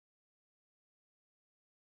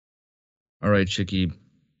All right, Shakib.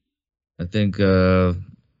 I think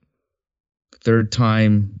third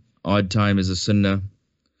time, odd time is a sunnah.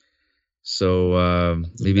 So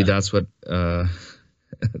maybe Alhamdulillah. that's what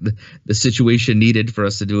the situation needed for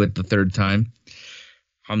us to do it the third time.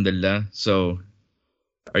 Alhamdulillah. So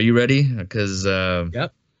are you ready? Because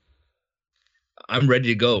Yep. I'm ready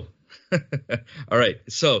to go. All right.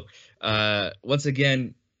 So once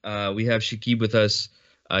again, we have Shakib with us.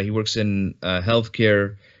 He works in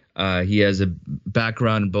healthcare. He has a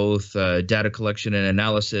background in both data collection and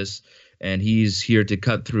analysis, and he's here to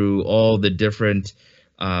cut through all the different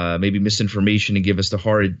maybe misinformation and give us the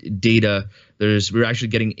hard data. We're actually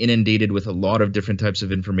getting inundated with a lot of different types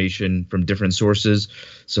of information from different sources.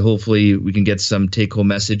 So hopefully we can get some take-home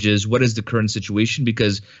messages. What is the current situation?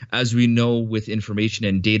 Because as we know, with information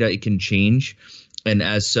and data, it can change, and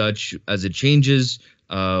as such, as it changes,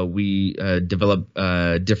 we develop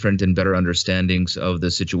different and better understandings of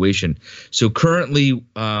the situation. So currently,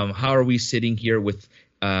 how are we sitting here with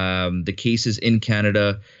the cases in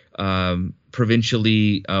Canada?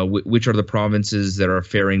 Provincially, which are the provinces that are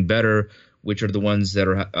faring better? Which are the ones that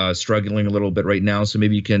are struggling a little bit right now? So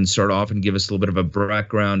maybe you can start off and give us a little bit of a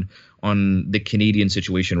background on the Canadian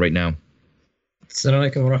situation right now.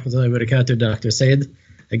 Assalamu alaikum wa rahmatullahi wa barakatuh, Dr. Said.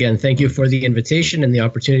 Again, thank you for the invitation and the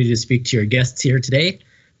opportunity to speak to your guests here today.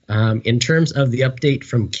 In terms of the update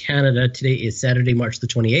from Canada, today is Saturday, March the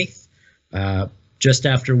 28th, just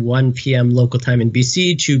after 1 p.m. local time in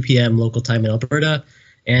BC, 2 p.m. local time in Alberta,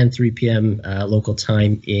 and 3 p.m. Local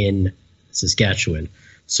time in Saskatchewan.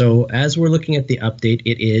 So as we're looking at the update,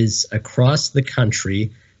 it is across the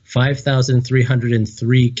country,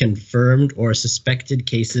 5,303 confirmed or suspected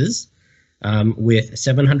cases, with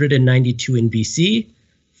 792 in BC,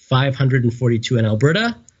 542 in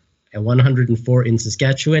Alberta, and 104 in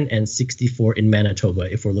Saskatchewan, and 64 in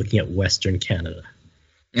Manitoba, if we're looking at Western Canada.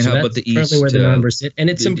 And so how that's about the currently east? where the numbers sit. And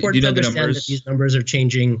it's Do important you to know the understand that numbers? these numbers are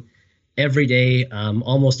changing every day,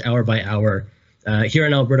 almost hour by hour. Here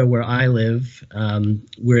in Alberta, where I live,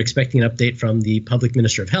 we're expecting an update from the Public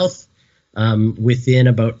Minister of Health within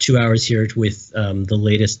about 2 hours here with the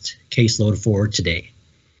latest caseload for today.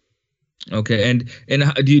 Okay, and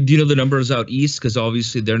do you know the numbers out east? Because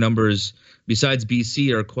obviously their numbers, besides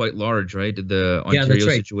BC, are quite large, right? The Yeah, that's Ontario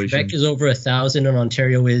right. Quebec situation. is over 1,000, and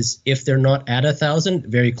Ontario is, if they're not at 1,000,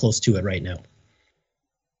 very close to it right now.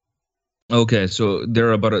 Okay, so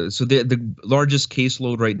they're about so the largest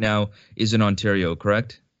caseload right now is in Ontario,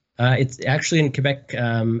 correct? It's actually in Quebec,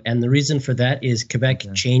 and the reason for that is Quebec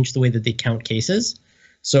Okay. changed the way that they count cases.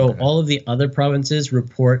 So Okay. all of the other provinces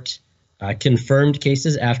report confirmed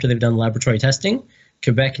cases after they've done laboratory testing.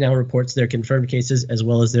 Quebec now reports their confirmed cases as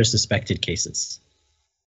well as their suspected cases.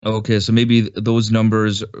 Okay, so maybe those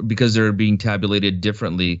numbers, because they're being tabulated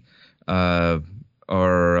differently, uh,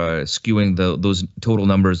 are skewing those total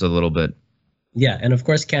numbers a little bit. Yeah, and of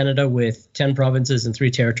course, Canada, with 10 provinces and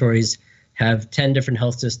 3 territories, have 10 different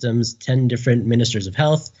health systems, 10 different ministers of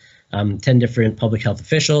health, 10 different public health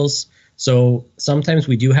officials. So sometimes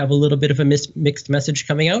we do have a little bit of a mixed message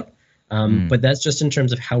coming out, Mm. but that's just in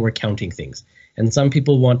terms of how we're counting things. And some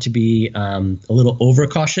people want to be a little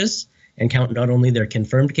overcautious and count not only their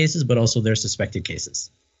confirmed cases, but also their suspected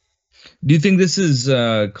cases. Do you think this is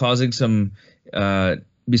causing some,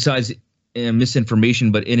 besides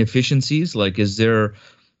misinformation, but inefficiencies? Like, is there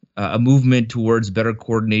a movement towards better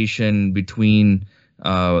coordination between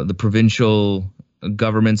the provincial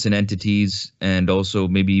governments and entities, and also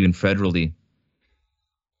maybe even federally?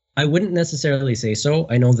 I wouldn't necessarily say so.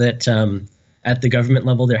 I know that at the government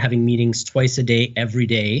level, they're having meetings twice a day, every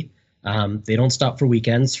day. They don't stop for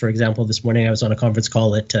weekends. For example, this morning I was on a conference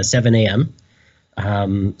call at 7 a.m.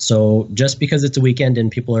 So just because it's a weekend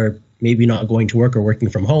and people are maybe not going to work or working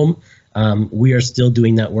from home, we are still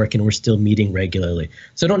doing that work and we're still meeting regularly.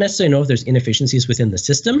 So I don't necessarily know if there's inefficiencies within the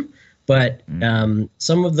system, but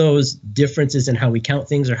some of those differences in how we count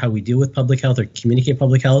things or how we deal with public health or communicate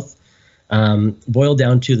public health boil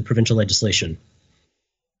down to the provincial legislation.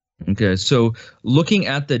 Okay, so looking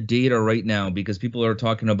at the data right now, because people are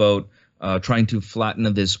talking about trying to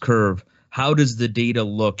flatten this curve, how does the data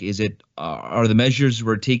look? Is it are the measures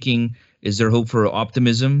we're taking? Is there hope for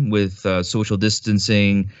optimism with social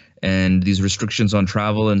distancing and these restrictions on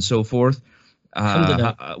travel and so forth?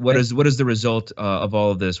 Alhamdulillah. What is the result of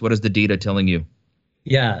all of this? What is the data telling you?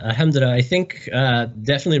 Yeah, alhamdulillah. I think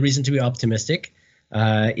definitely reason to be optimistic.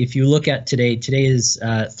 If you look at today, today is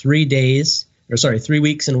 3 days, or sorry, 3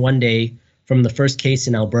 weeks and 1 day from the first case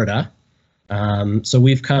in Alberta. So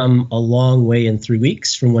we've come a long way in 3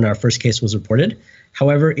 weeks from when our first case was reported.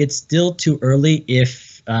 However, it's still too early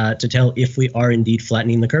if to tell if we are indeed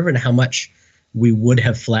flattening the curve and how much we would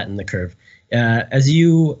have flattened the curve. As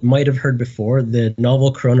you might have heard before, the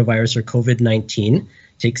novel coronavirus or COVID-19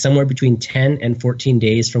 takes somewhere between 10 and 14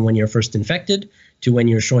 days from when you're first infected to when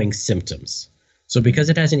you're showing symptoms. So because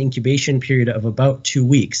it has an incubation period of about 2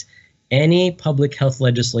 weeks, any public health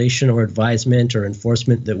legislation or advisement or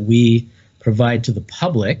enforcement that we provide to the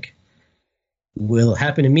public will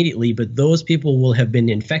happen immediately, but those people will have been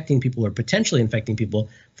infecting people or potentially infecting people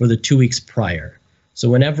for the 2 weeks prior. So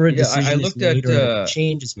whenever a decision is made or a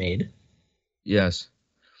change is made. Yes.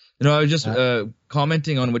 I was just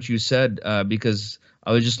commenting on what you said because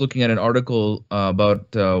I was just looking at an article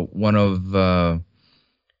about one of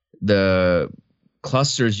the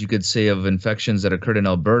clusters, you could say, of infections that occurred in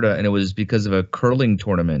Alberta, and it was because of a curling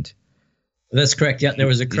tournament. That's correct. Yeah, there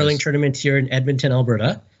was a curling tournament here in Edmonton,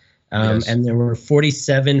 Alberta, and there were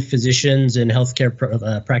 47 physicians and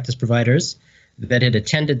healthcare practice providers that had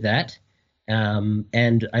attended that.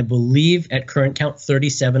 And I believe at current count,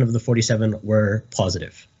 37 of the 47 were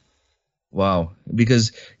positive. Wow.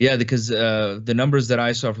 Because the numbers that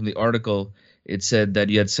I saw from the article, it said that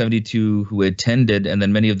you had 72 who attended, and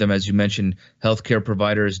then many of them, as you mentioned, healthcare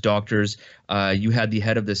providers, doctors. You had the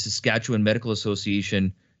head of the Saskatchewan Medical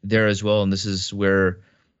Association there as well, and this is where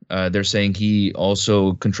they're saying he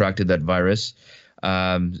also contracted that virus.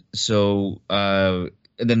 And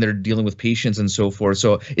then they're dealing with patients and so forth.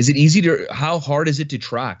 So is it easy how hard is it to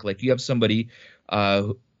track? Like, you have somebody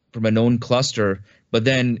from a known cluster, but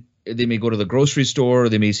then they may go to the grocery store,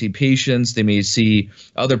 they may see patients, they may see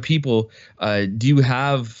other people. Do you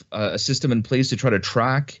have a system in place to try to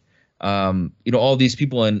track, all these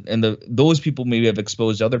people and those people maybe have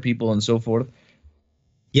exposed other people and so forth?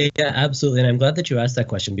 Yeah, absolutely. And I'm glad that you asked that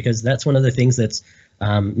question, because that's one of the things that's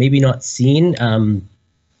maybe not seen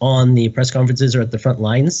on the press conferences or at the front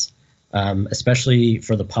lines, especially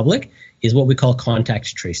for the public, is what we call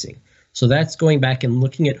contact tracing. So that's going back and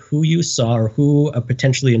looking at who you saw or who a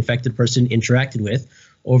potentially infected person interacted with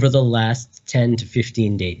over the last 10 to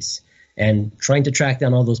 15 days, and trying to track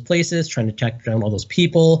down all those places, trying to track down all those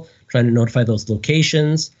people, trying to notify those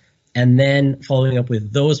locations, and then following up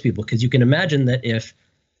with those people. Because you can imagine that if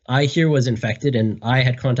I here was infected and I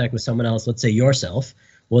had contact with someone else, let's say yourself,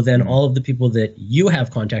 well, then all of the people that you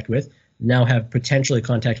have contact with now have potentially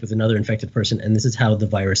contact with another infected person, and this is how the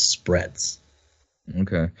virus spreads.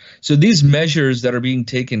 Okay. So these measures that are being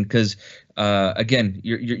taken, because again,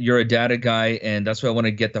 you're a data guy, and that's why I want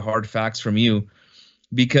to get the hard facts from you,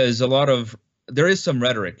 because there is some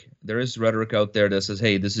rhetoric. There is rhetoric out there that says,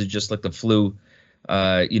 hey, this is just like the flu.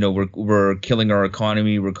 We're killing our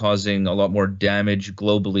economy. We're causing a lot more damage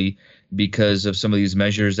globally because of some of these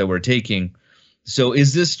measures that we're taking. So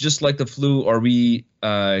is this just like the flu? Are we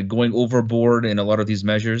going overboard in a lot of these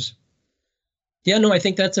measures? Yeah, no, I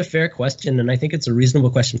think that's a fair question, and I think it's a reasonable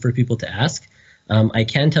question for people to ask. I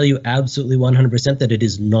can tell you absolutely 100% that it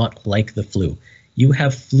is not like the flu. You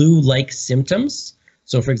have flu-like symptoms.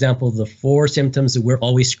 So, for example, the 4 symptoms that we're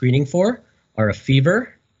always screening for are a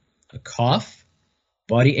fever, a cough,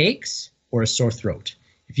 body aches, or a sore throat.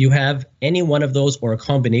 If you have any one of those or a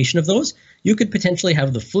combination of those, you could potentially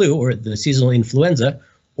have the flu or the seasonal influenza,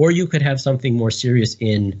 or you could have something more serious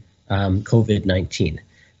in COVID-19.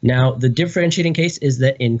 Now, the differentiating case is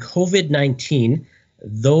that in COVID-19,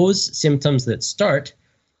 those symptoms that start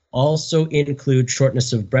also include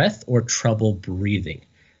shortness of breath or trouble breathing.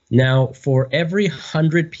 Now, for every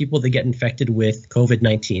 100 people that get infected with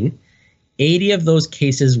COVID-19, 80 of those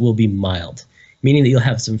cases will be mild, meaning that you'll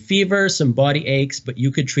have some fever, some body aches, but you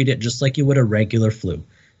could treat it just like you would a regular flu.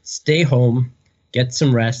 Stay home, get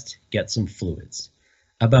some rest, get some fluids.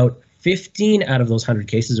 About 15 out of those 100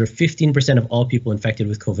 cases, or 15% of all people infected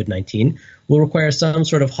with COVID-19, will require some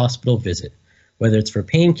sort of hospital visit, whether it's for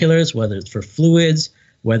painkillers, whether it's for fluids,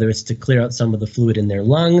 whether it's to clear out some of the fluid in their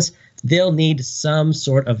lungs. They'll need some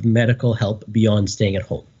sort of medical help beyond staying at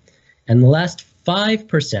home. And the last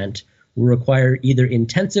 5% will require either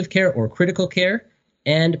intensive care or critical care,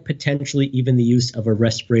 and potentially even the use of a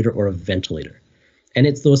respirator or a ventilator. And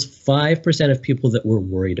it's those 5% of people that we're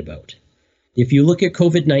worried about. If you look at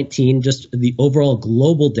COVID-19, just the overall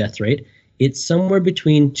global death rate, it's somewhere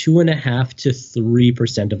between 2.5% to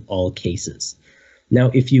 3% of all cases.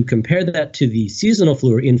 Now, if you compare that to the seasonal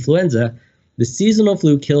flu or influenza, the seasonal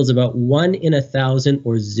flu kills about 1 in 1,000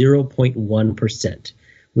 or 0.1%,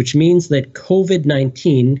 which means that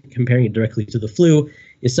COVID-19, comparing it directly to the flu,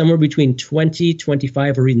 is somewhere between 20,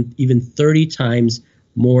 25, or even 30 times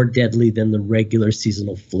more deadly than the regular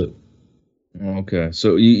seasonal flu. Okay,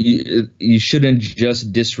 so you shouldn't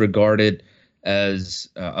just disregard it as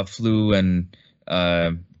a flu, and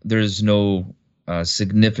there's no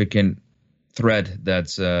significant threat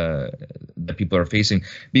that's that people are facing.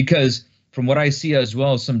 Because from what I see as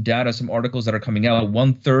well, some data, some articles that are coming out,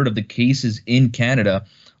 1/3 of the cases in Canada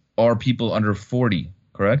are people under 40,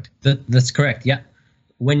 correct? That's correct, yeah.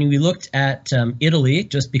 When we looked at Italy,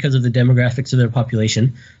 just because of the demographics of their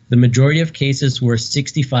population, the majority of cases were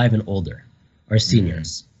 65 and older, or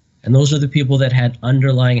seniors. And those are the people that had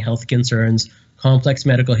underlying health concerns, complex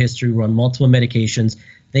medical history, were on multiple medications.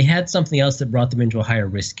 They had something else that brought them into a higher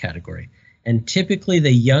risk category. And typically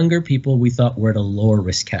the younger people we thought were at a lower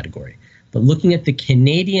risk category. But looking at the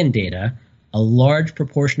Canadian data, a large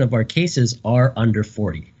proportion of our cases are under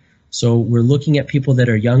 40. So we're looking at people that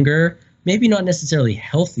are younger, maybe not necessarily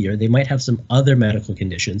healthier, they might have some other medical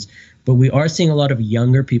conditions, but we are seeing a lot of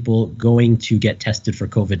younger people going to get tested for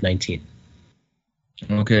COVID-19.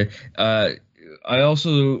 Okay. I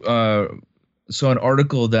also saw an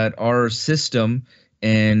article that our system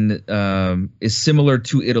and is similar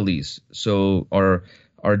to Italy's. So our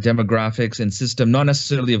demographics and system, not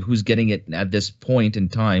necessarily of who's getting it at this point in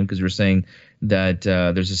time, because you're saying that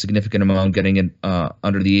there's a significant amount getting it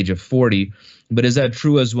under the age of 40. But is that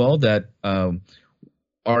true as well, that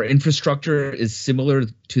our infrastructure is similar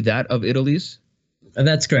to that of Italy's?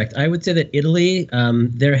 That's correct. I would say that Italy,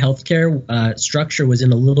 their healthcare structure was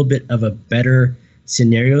in a little bit of a better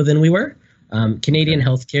scenario than we were. Canadian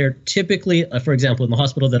healthcare, typically, for example, in the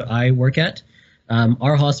hospital that I work at,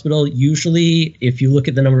 our hospital usually, if you look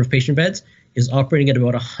at the number of patient beds, is operating at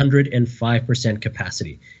about 105%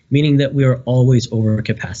 capacity, meaning that we are always over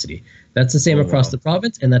capacity. That's the same across the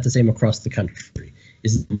province, and that's the same across the country.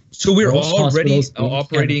 So we're already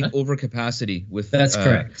operating over capacity with. That's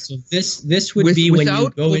correct. So this would be when you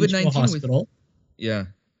go into a hospital. Yeah.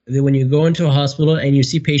 When you go into a hospital and you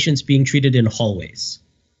see patients being treated in hallways.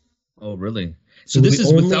 Oh, really? So this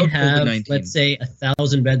is without COVID-19. Let's say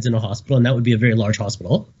 1,000 beds in a hospital, and that would be a very large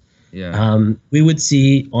hospital. Yeah. We would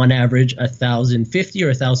see on average 1,050 or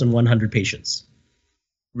 1,100 patients.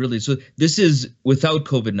 Really? So this is without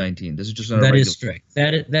COVID-19. This is just not a regular. That is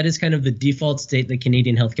correct. That is kind of the default state that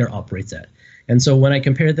Canadian healthcare operates at. And so when I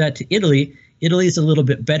compare that to Italy, Italy is a little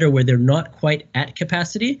bit better, where they're not quite at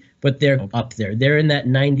capacity, but they're up there. They're in that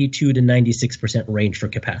 92 to 96% range for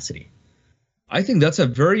capacity. I think that's a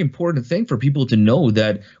very important thing for people to know,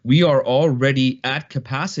 that we are already at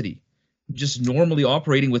capacity, just normally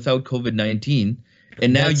operating without COVID-19.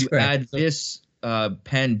 And now you add this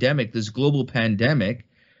pandemic, this global pandemic.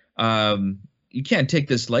 You can't take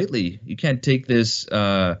this lightly. You can't take this,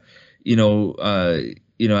 as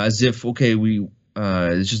if, okay,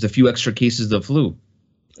 it's just a few extra cases of the flu.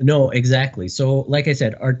 No, exactly. So like I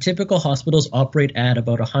said, our typical hospitals operate at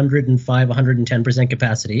about 105, 110%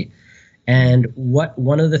 capacity. And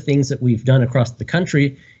one of the things that we've done across the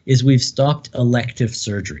country is we've stopped elective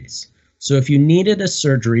surgeries. So if you needed a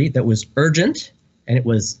surgery that was urgent and it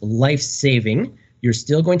was life-saving, you're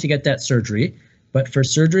still going to get that surgery. But for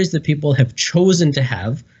surgeries that people have chosen to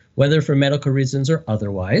have, whether for medical reasons or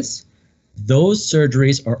otherwise, those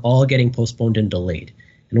surgeries are all getting postponed and delayed.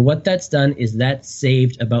 And what that's done is that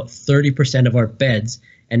saved about 30% of our beds.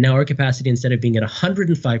 And now our capacity, instead of being at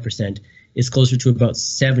 105%, is closer to about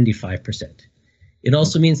 75%. It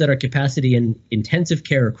also means that our capacity in intensive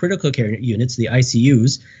care or critical care units, the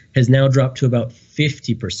ICUs, has now dropped to about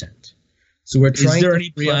 50%. So we're trying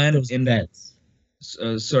to free up those beds.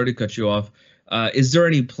 Sorry to cut you off. Is there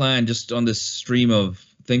any plan, just on this stream of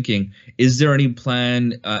thinking, is there any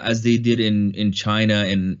plan, as they did in China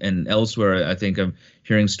and elsewhere? I think I'm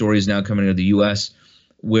hearing stories now coming out of the US,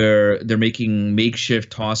 where they're making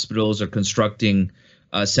makeshift hospitals or constructing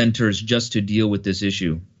centers just to deal with this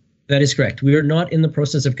issue. That is correct. We are not in the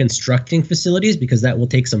process of constructing facilities because that will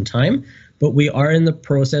take some time, but we are in the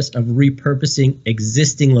process of repurposing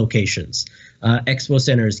existing locations, expo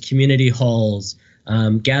centers, community halls,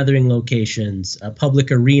 gathering locations,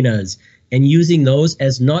 public arenas, and using those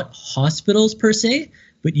as not hospitals per se,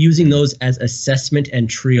 but using those as assessment and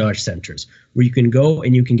triage centers where you can go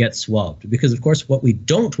and you can get swabbed. Because of course, what we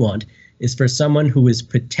don't want is for someone who is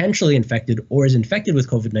potentially infected or is infected with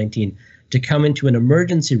COVID-19 to come into an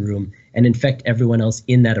emergency room and infect everyone else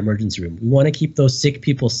in that emergency room. We want to keep those sick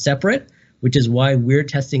people separate, which is why we're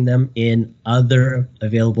testing them in other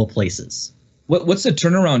available places. What's the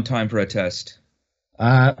turnaround time for a test?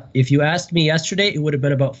 If you asked me yesterday, it would have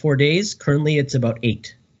been about 4 days. Currently, it's about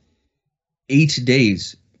 8. 8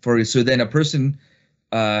 days so then a person,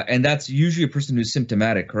 and that's usually a person who's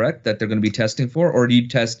symptomatic, correct? That they're going to be testing for, or do you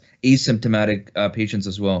test asymptomatic patients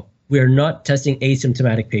as well? We're not testing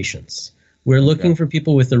asymptomatic patients. We're looking for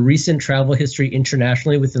people with a recent travel history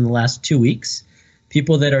internationally within the last 2 weeks,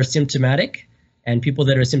 people that are symptomatic, and people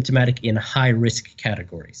that are symptomatic in high risk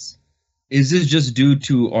categories. Is this just due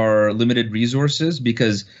to our limited resources?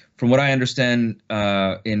 Because from what I understand,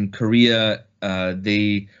 in Korea,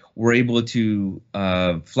 they were able to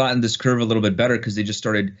flatten this curve a little bit better because they just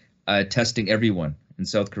started testing everyone in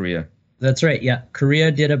South Korea. That's right. Yeah.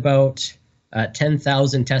 Korea did about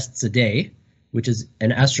 10,000 tests a day, which is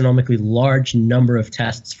an astronomically large number of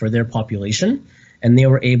tests for their population. And they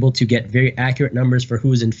were able to get very accurate numbers for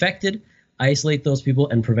who's infected, isolate those people,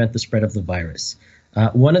 and prevent the spread of the virus.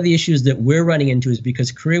 One of the issues that we're running into is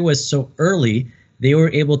because Korea was so early, they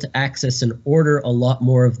were able to access and order a lot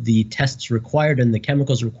more of the tests required and the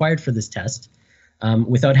chemicals required for this test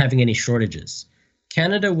without having any shortages.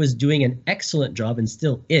 Canada was doing an excellent job and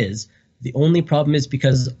still is. The only problem is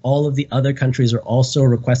because all of the other countries are also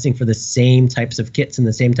requesting for the same types of kits and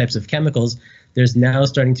the same types of chemicals, there's now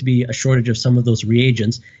starting to be a shortage of some of those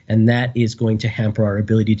reagents, and that is going to hamper our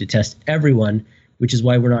ability to test everyone, which is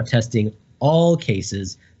why we're not testing all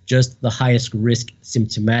cases, just the highest risk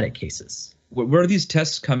symptomatic cases. Where are these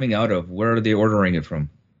tests coming out of? Where are they ordering it from?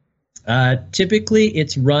 Typically,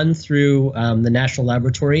 it's run through the National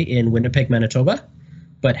Laboratory in Winnipeg, Manitoba,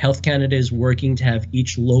 but Health Canada is working to have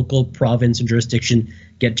each local province and jurisdiction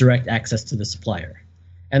get direct access to the supplier.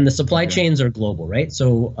 And the supply chains are global, right?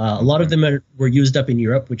 So a lot of them were used up in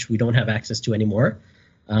Europe, which we don't have access to anymore.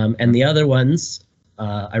 And the other ones,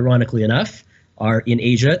 ironically enough, are in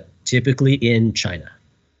Asia, typically in China.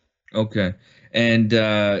 Okay. And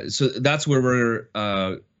so that's where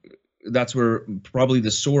that's where probably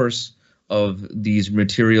the source of these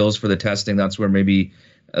materials for the testing, that's where maybe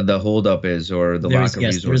the holdup is, or the lack of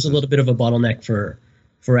resources. There's a little bit of a bottleneck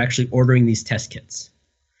for actually ordering these test kits.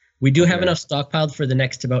 We do have enough stockpiled for the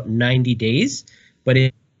next about 90 days, but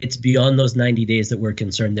it's beyond those 90 days that we're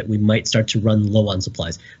concerned that we might start to run low on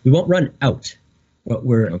supplies. We won't run out, but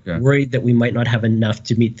we're worried that we might not have enough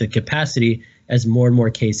to meet the capacity as more and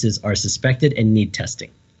more cases are suspected and need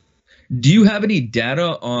testing. Do you have any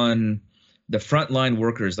data on the frontline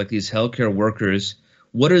workers, like these healthcare workers?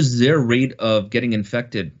 What is their rate of getting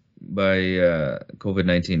infected by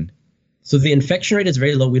COVID-19? So the infection rate is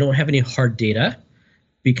very low. We don't have any hard data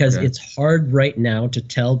because it's hard right now to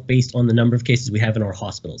tell based on the number of cases we have in our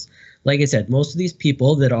hospitals. Like I said, most of these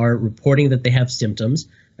people that are reporting that they have symptoms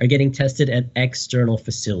are getting tested at external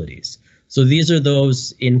facilities. So these are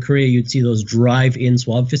those, in Korea, you'd see those drive-in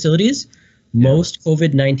swab facilities. Most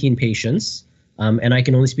COVID-19 patients, and I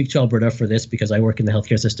can only speak to Alberta for this because I work in the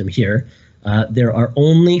healthcare system here, there are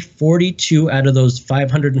only 42 out of those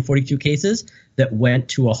 542 cases that went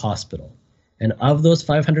to a hospital. And of those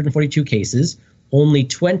 542 cases, only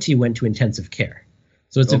 20 went to intensive care.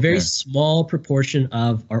 So it's a very small proportion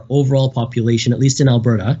of our overall population, at least in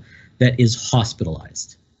Alberta, that is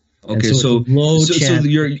hospitalized. Okay, and so low chance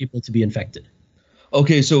you're for people to be infected.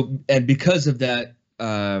 Okay, so and because of that,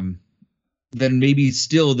 then maybe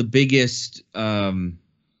still the biggest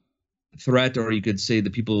threat, or you could say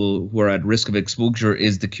the people who are at risk of exposure,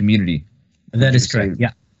 is the community. That is correct.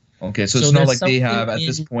 Yeah. Okay, so it's not like they have at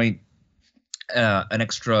this point an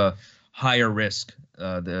extra higher risk,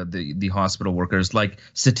 the hospital workers, like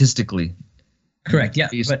statistically. Correct. Yeah.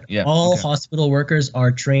 But all hospital workers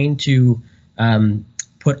are trained to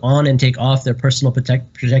put on and take off their personal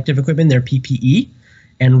protective equipment, their PPE.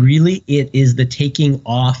 And really, it is the taking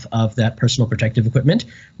off of that personal protective equipment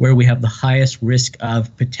where we have the highest risk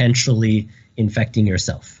of potentially infecting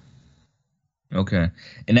yourself. Okay.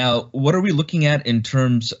 And now, what are we looking at in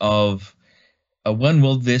terms of when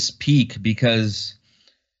will this peak? Because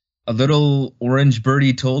a little orange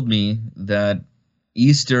birdie told me that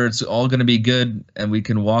Easter, it's all going to be good and we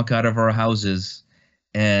can walk out of our houses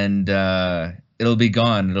and it'll be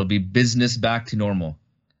gone. It'll be business back to normal.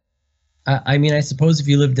 I mean, I suppose if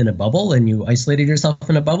you lived in a bubble and you isolated yourself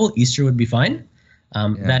in a bubble, Easter would be fine.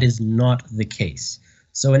 That is not the case.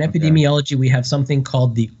 So in epidemiology, we have something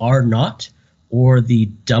called the R naught, or the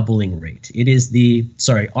doubling rate. It is the,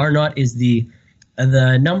 R naught is the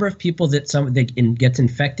number of people that gets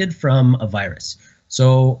infected from a virus.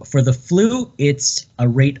 So for the flu, it's a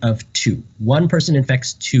rate of 2. One person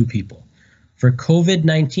infects 2 people. For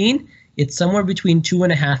COVID-19, it's somewhere between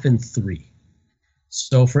 2.5 and 3.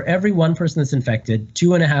 So for every one person that's infected,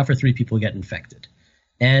 2.5 or 3 people get infected.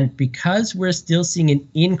 And because we're still seeing an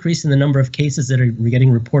increase in the number of cases that are getting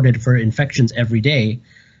reported for infections every day,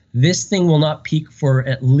 this thing will not peak for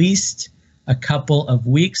at least a couple of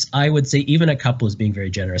weeks. I would say even a couple is being very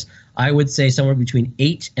generous. I would say somewhere between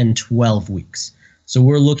 8 and 12 weeks. So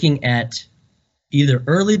we're looking at either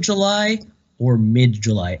early July or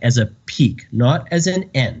mid-July as a peak, not as an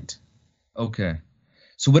end. Okay.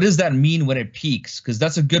 So what does that mean when it peaks? Because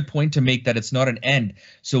that's a good point to make, that it's not an end.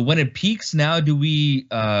 So when it peaks now, do we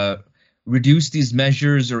reduce these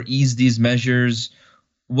measures or ease these measures?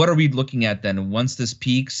 What are we looking at then once this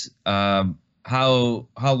peaks? How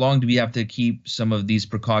long do we have to keep some of these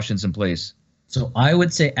precautions in place? So I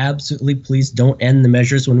would say absolutely, please don't end the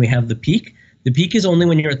measures when we have the peak. The peak is only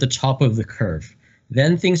when you're at the top of the curve.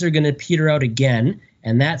 Then things are going to peter out again,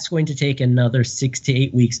 and that's going to take another 6 to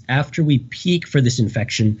 8 weeks after we peak for this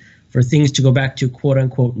infection for things to go back to quote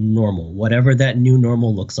unquote normal, whatever that new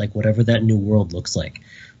normal looks like, whatever that new world looks like.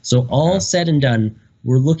 So all said and done,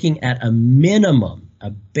 we're looking at a minimum,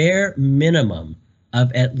 a bare minimum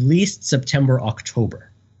of at least September, October.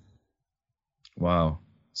 Wow.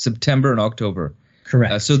 September and October.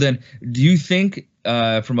 Correct. So then, do you think,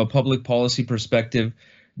 from a public policy perspective,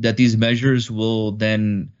 that these measures will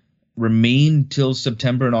then remain till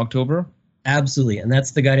September and October? Absolutely, and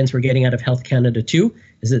that's the guidance we're getting out of Health Canada too,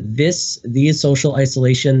 is that these social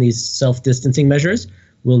isolation, these self-distancing measures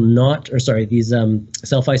will not, or sorry, these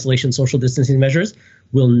self-isolation social distancing measures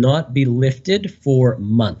will not be lifted for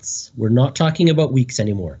months. We're not talking about weeks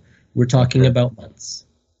anymore. We're talking about months.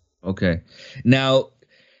 Okay. Now,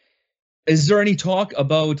 is there any talk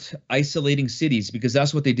about isolating cities? Because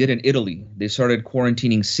that's what they did in Italy. They started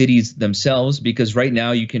quarantining cities themselves, because right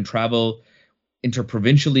now you can travel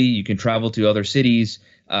interprovincially, you can travel to other cities.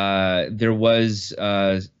 There was,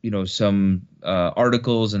 some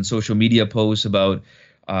articles and social media posts about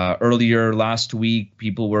earlier last week,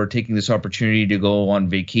 people were taking this opportunity to go on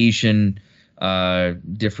vacation,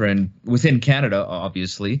 different within Canada,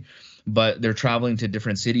 obviously, but they're traveling to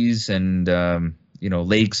different cities and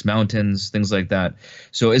lakes, mountains, things like that.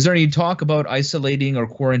 So is there any talk about isolating or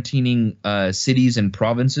quarantining cities and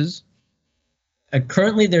provinces?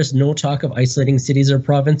 Currently, there's no talk of isolating cities or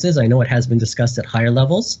provinces. I know it has been discussed at higher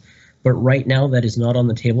levels, but right now that is not on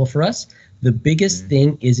the table for us. The biggest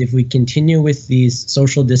thing is if we continue with these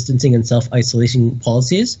social distancing and self-isolation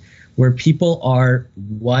policies, where people are,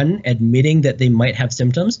 one, admitting that they might have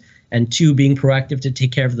symptoms, and two, being proactive to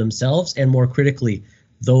take care of themselves, and more critically,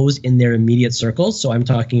 those in their immediate circles. So I'm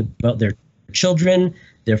talking about their children,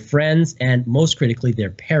 their friends, and most critically,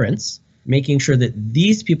 their parents, making sure that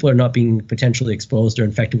these people are not being potentially exposed or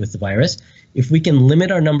infected with the virus. If we can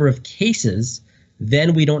limit our number of cases,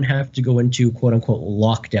 then we don't have to go into quote unquote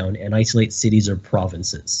lockdown and isolate cities or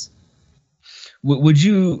provinces. Would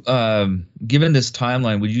you, given this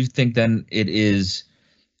timeline, would you think then it is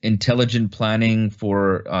intelligent planning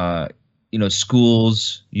for,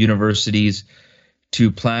 schools, universities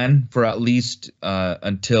to plan for at least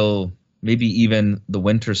until maybe even the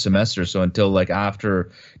winter semester, so until like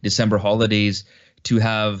after December holidays, to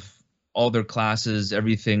have all their classes,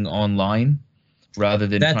 everything online, rather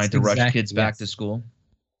than trying to rush kids back to school?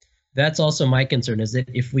 That's also my concern, is that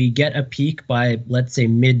if we get a peak by, let's say,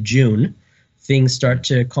 mid-June, things start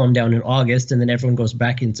to calm down in August, and then everyone goes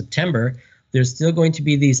back in September, there's still going to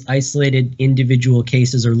be these isolated individual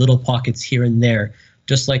cases or little pockets here and there,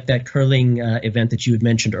 just like that curling event that you had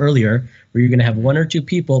mentioned earlier, where you're going to have one or two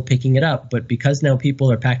people picking it up. But because now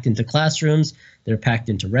people are packed into classrooms, they're packed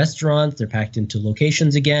into restaurants, they're packed into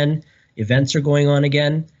locations again, events are going on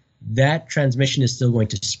again, that transmission is still going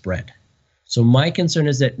to spread. So my concern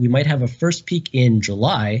is that we might have a first peak in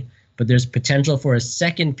July, but there's potential for a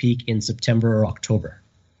second peak in September or October.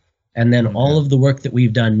 And then all of the work that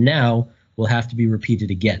we've done now will have to be repeated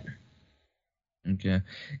again. Okay.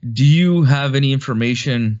 Do you have any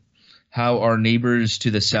information how our neighbors to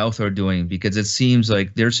the south are doing? Because it seems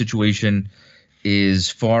like their situation is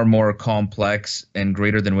far more complex and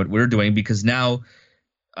greater than what we're doing, because now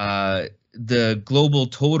the global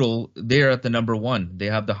total, they're at the number one. They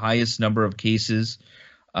have the highest number of cases.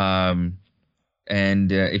 And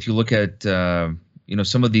if you look at,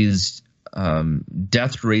 some of these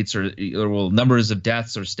death rates or numbers of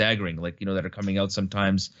deaths are staggering, that are coming out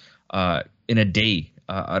sometimes in a day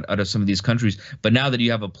out of some of these countries. But now that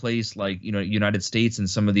you have a place like, United States and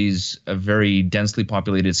some of these very densely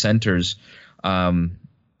populated centers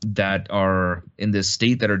that are in this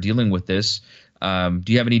state that are dealing with this, do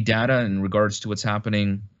you have any data in regards to what's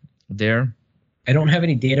happening there? I don't have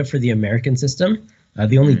any data for the American system.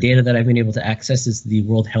 The only data that I've been able to access is the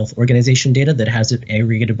World Health Organization data that has it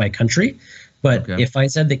aggregated by country. But if I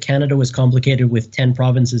said that Canada was complicated with 10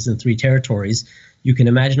 provinces and 3 territories, you can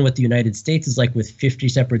imagine what the United States is like with 50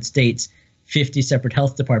 separate states, 50 separate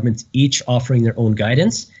health departments, each offering their own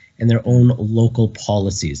guidance and their own local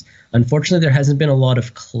policies. Unfortunately, there hasn't been a lot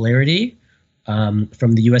of clarity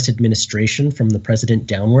from the U.S. administration, from the president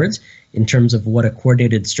downwards, in terms of what a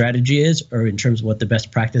coordinated strategy is, or in terms of what the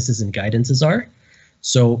best practices and guidances are.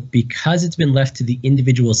 So because it's been left to the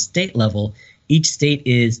individual state level, each state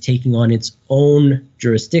is taking on its own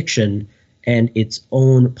jurisdiction and its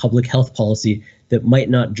own public health policy that might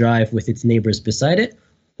not jive with its neighbors beside it,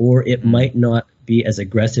 or it might not be as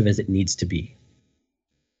aggressive as it needs to be.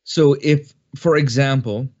 So if, for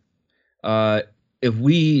example, if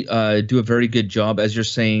we do a very good job, as you're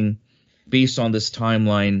saying, based on this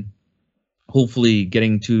timeline, hopefully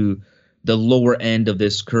getting to the lower end of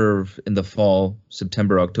this curve in the fall,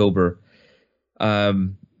 September, October,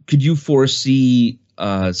 could you foresee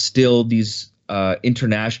still these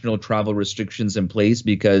international travel restrictions in place?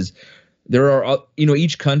 Because there are,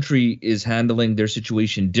 each country is handling their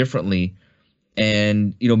situation differently,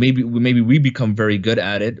 and maybe we become very good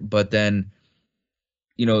at it, but then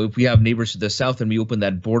if we have neighbors to the south and we open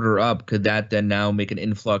that border up, could that then now make an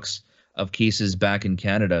influx of cases back in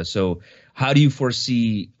Canada? So how do you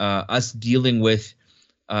foresee us dealing with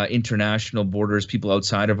international borders, people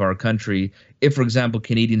outside of our country, if, for example,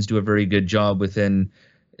 Canadians do a very good job within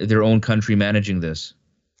their own country managing this?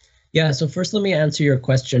 Yeah, so first let me answer your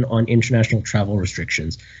question on international travel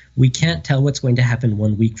restrictions. We can't tell what's going to happen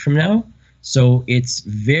 1 week from now, so it's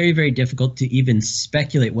very, very difficult to even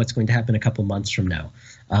speculate what's going to happen a couple months from now.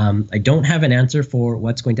 I don't have an answer for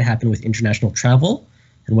what's going to happen with international travel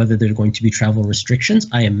and whether there are going to be travel restrictions.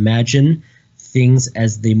 I imagine things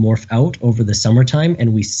as they morph out over the summertime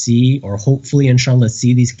and we see, or hopefully, inshallah,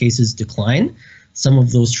 see these cases decline, some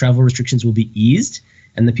of those travel restrictions will be eased,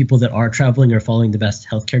 and the people that are traveling are following the best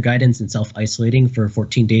healthcare guidance and self-isolating for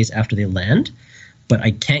 14 days after they land. But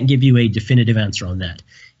I can't give you a definitive answer on that.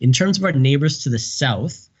 In terms of our neighbors to the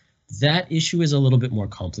south, that issue is a little bit more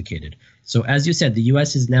complicated. So as you said, the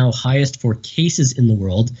US is now highest for cases in the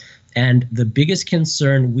world, and the biggest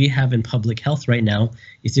concern we have in public health right now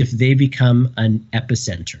is if they become an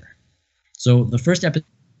epicenter. So the first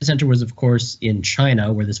epicenter was, of course, in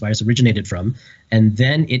China, where this virus originated from, and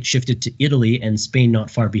then it shifted to Italy and Spain not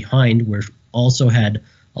far behind, where also had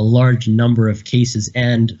a large number of cases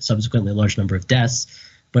and subsequently a large number of deaths.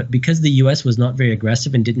 But because the US was not very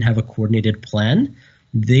aggressive and didn't have a coordinated plan,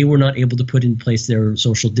 they were not able to put in place their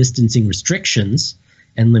social distancing restrictions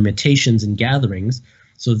and limitations and gatherings.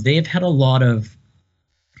 So they've had a lot of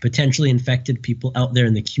potentially infected people out there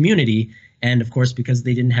in the community. And of course, because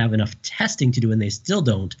they didn't have enough testing to do, and they still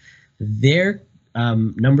don't, their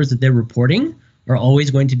numbers that they're reporting are always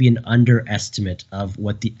going to be an underestimate of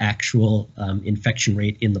what the actual infection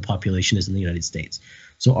rate in the population is in the United States.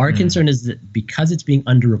 So our concern is that because it's being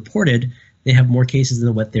underreported, they have more cases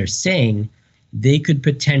than what they're saying. They could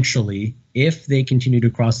potentially, if they continue to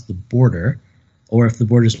cross the border, or if the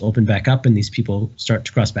borders open back up and these people start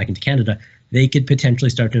to cross back into Canada, they could potentially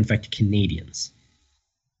start to infect Canadians.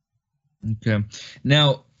 Okay.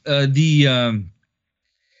 Now, there's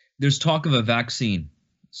talk of a vaccine.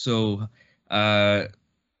 So,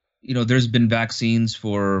 there's been vaccines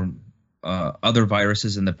for other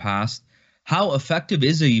viruses in the past. How effective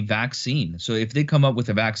is a vaccine? So if they come up with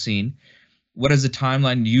a vaccine, what is the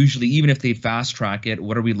timeline usually, even if they fast track it,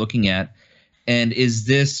 what are we looking at? And is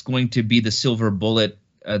this going to be the silver bullet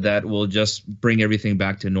that will just bring everything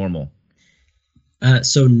back to normal?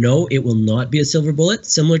 So no, it will not be a silver bullet,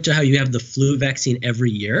 similar to how you have the flu vaccine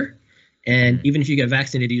every year. And even if you get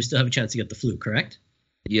vaccinated, you still have a chance to get the flu, correct?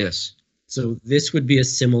 Yes. So this would be a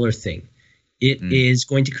similar thing. It is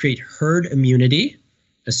going to create herd immunity,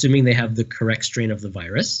 assuming they have the correct strain of the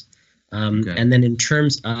virus. And then in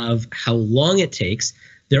terms of how long it takes,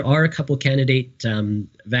 there are a couple candidate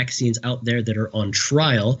vaccines out there that are on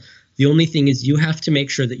trial. The only thing is you have to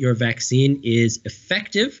make sure that your vaccine is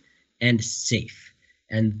effective and safe.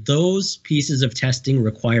 And those pieces of testing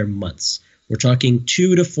require months. We're talking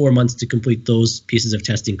 2 to 4 months to complete those pieces of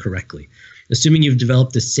testing correctly, assuming you've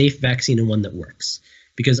developed a safe vaccine and one that works.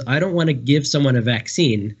 Because I don't want to give someone a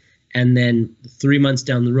vaccine and then 3 months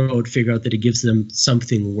down the road figure out that it gives them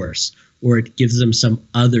something worse, or it gives them some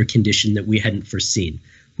other condition that we hadn't foreseen.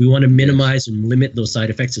 We want to minimize and limit those side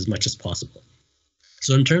effects as much as possible.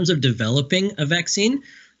 So in terms of developing a vaccine,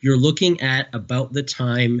 you're looking at about the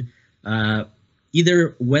time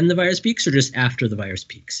either when the virus peaks or just after the virus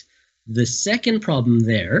peaks. The second problem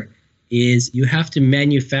there is you have to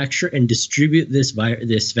manufacture and distribute this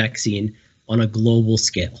vaccine on a global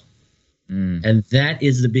scale. And that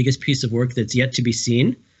is the biggest piece of work that's yet to be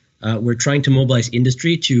seen. We're trying to mobilize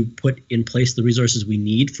industry to put in place the resources we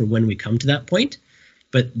need for when we come to that point.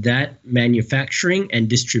 But that manufacturing and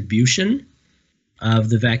distribution of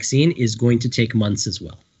the vaccine is going to take months as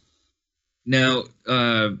well. Now,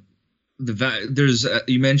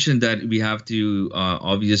 you mentioned that we have to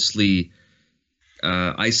obviously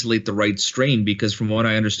isolate the right strain, because from what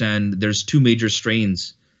I understand, there's 2 major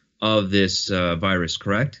strains of this virus,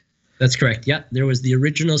 correct? That's correct. Yeah, there was the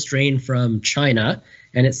original strain from China,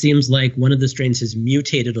 and it seems like one of the strains has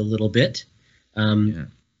mutated a little bit, and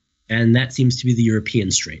that seems to be the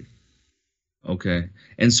European strain. Okay.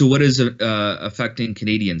 And so what is affecting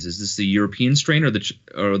Canadians? Is this the European strain or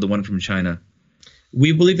the one from China?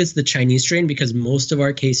 We believe it's the Chinese strain because most of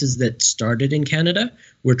our cases that started in Canada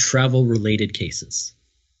were travel-related cases.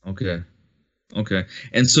 Okay. Okay.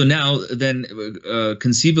 And so now then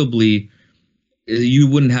conceivably you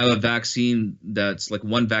wouldn't have a vaccine that's like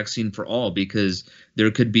one vaccine for all because there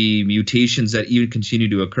could be mutations that even continue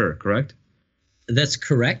to occur, correct? That's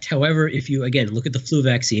correct. However, if you, again, look at the flu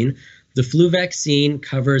vaccine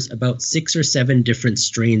covers about 6 or 7 different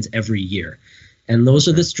strains every year. And those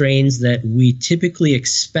are the strains that we typically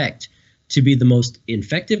expect to be the most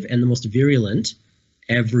infective and the most virulent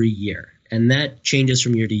every year. And that changes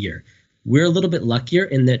from year to year. We're a little bit luckier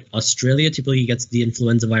in that Australia typically gets the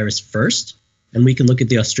influenza virus first, and we can look at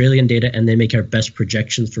the Australian data and then make our best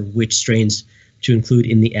projections for which strains to include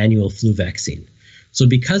in the annual flu vaccine. So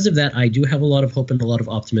because of that, I do have a lot of hope and a lot of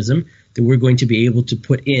optimism that we're going to be able to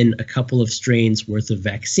put in a couple of strains worth of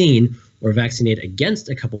vaccine or vaccinate against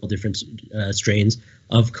a couple of different strains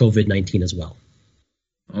of COVID-19 as well.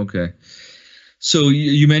 Okay. So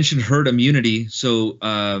you mentioned herd immunity. So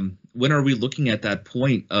when are we looking at that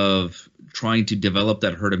point of trying to develop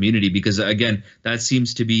that herd immunity? Because again, that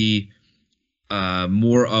seems to be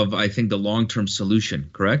more of, I think, the long-term solution,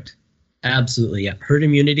 correct? Absolutely, yeah. Herd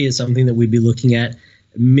immunity is something that we'd be looking at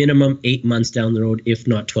minimum 8 months down the road, if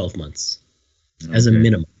not 12 months, as a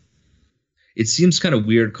minimum. It seems kind of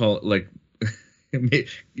weird,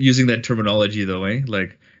 using that terminology though, eh?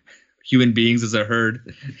 Like human beings as a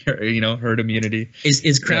herd, herd immunity.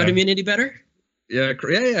 Is crowd immunity better? Yeah,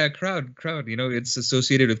 crowd. It's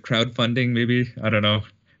associated with crowdfunding, maybe. I don't know.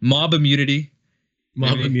 Mob immunity.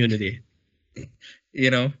 Mob immunity.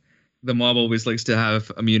 The mob always likes to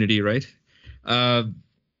have immunity, right?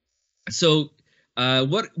 So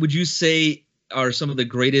what would you say are some of the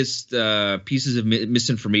greatest pieces of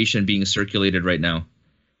misinformation being circulated right now?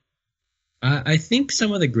 I think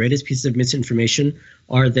some of the greatest pieces of misinformation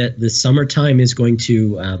are that the summertime is going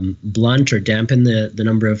to blunt or dampen the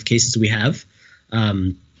number of cases we have.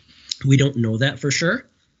 We don't know that for sure.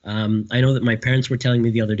 I know that my parents were telling me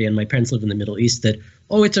the other day, and my parents live in the Middle East, that,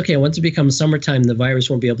 oh, it's okay. Once it becomes summertime, the virus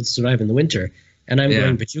won't be able to survive in the winter. And I'm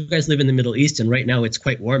going, but you guys live in the Middle East, and right now it's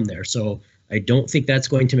quite warm there. So I don't think that's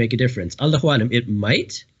going to make a difference. Allahu alam, it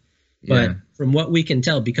might. But from what we can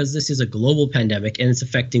tell, because this is a global pandemic and it's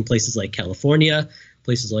affecting places like California,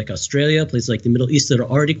 places like Australia, places like the Middle East that are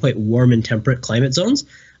already quite warm and temperate climate zones,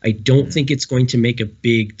 I don't think it's going to make a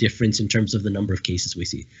big difference in terms of the number of cases we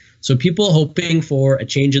see. So people hoping for a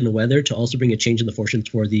change in the weather to also bring a change in the fortunes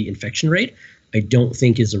for the infection rate, I don't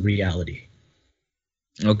think is a reality.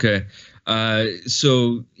 Okay.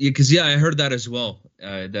 So, because I heard that as well.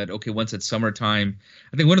 That once it's summertime,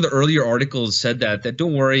 I think one of the earlier articles said that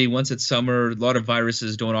don't worry, once it's summer, a lot of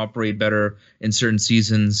viruses don't operate better in certain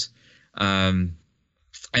seasons.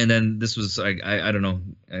 And then this was, I don't know,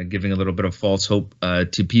 giving a little bit of false hope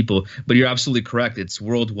to people. But you're absolutely correct. It's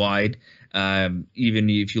worldwide. Even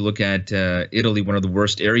if you look at Italy, one of the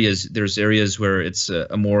worst areas, there's areas where it's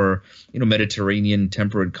a more Mediterranean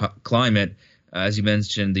temperate climate, as you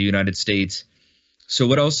mentioned, the United States. So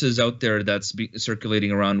what else is out there that's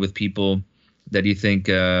circulating around with people that you think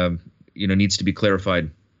needs to be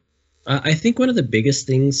clarified? I think one of the biggest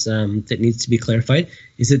things that needs to be clarified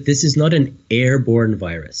is that this is not an airborne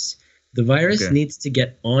virus. The virus needs to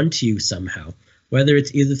get onto you somehow, whether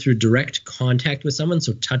it's either through direct contact with someone,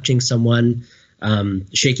 so touching someone,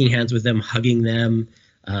 shaking hands with them, hugging them,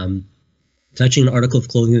 touching an article of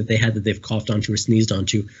clothing that they had that they've coughed onto or sneezed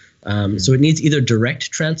onto. So it needs either direct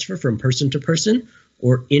transfer from person to person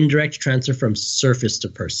or indirect transfer from surface to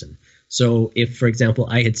person. So if, for example,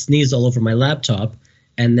 I had sneezed all over my laptop,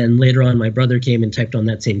 and then later on my brother came and typed on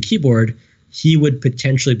that same keyboard, he would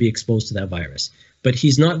potentially be exposed to that virus. But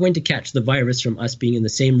he's not going to catch the virus from us being in the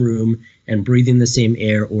same room and breathing the same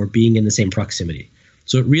air or being in the same proximity.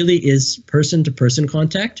 So it really is person-to-person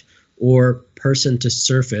contact or person to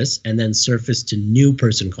surface and then surface to new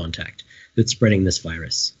person contact that's spreading this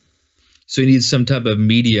virus. So you need some type of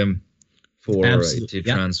medium for to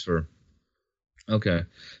transfer. Okay,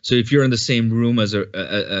 so if you're in the same room as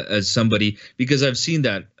somebody, because I've seen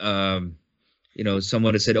that,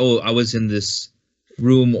 someone has said, "Oh, I was in this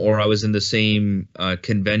room or I was in the same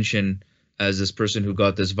convention as this person who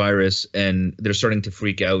got this virus," and they're starting to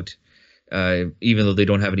freak out, even though they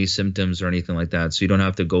don't have any symptoms or anything like that. So you don't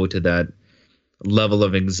have to go to that level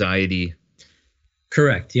of anxiety.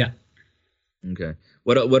 Correct. Yeah. Okay.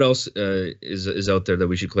 What else is out there that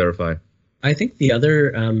we should clarify? I think the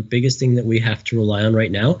other biggest thing that we have to rely on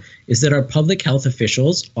right now is that our public health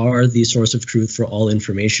officials are the source of truth for all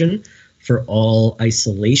information, for all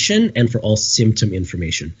isolation, and for all symptom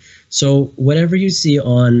information. So whatever you see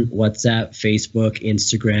on WhatsApp, Facebook,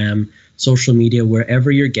 Instagram, social media,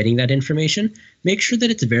 wherever you're getting that information, make sure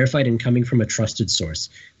that it's verified and coming from a trusted source.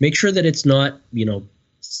 Make sure that it's not,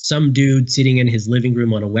 some dude sitting in his living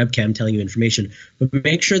room on a webcam telling you information, but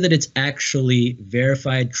make sure that it's actually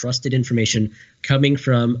verified, trusted information coming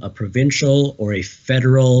from a provincial or a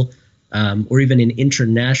federal or even an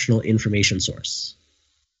international information source.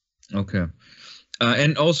 Okay.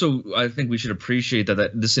 And also, I think we should appreciate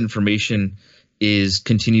that this information is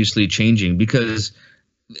continuously changing, because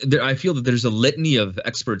I feel that there's a litany of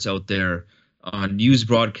experts out there on news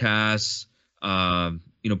broadcasts,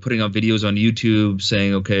 putting out videos on YouTube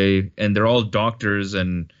saying, okay, and they're all doctors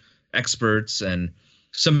and experts. And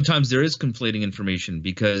sometimes there is conflating information,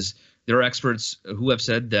 because there are experts who have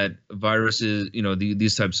said that viruses,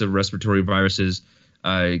 these types of respiratory viruses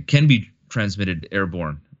can be transmitted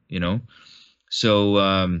airborne,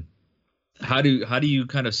 So how do you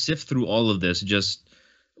kind of sift through all of this?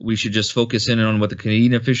 We should just focus in on what the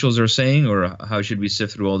Canadian officials are saying, or how should we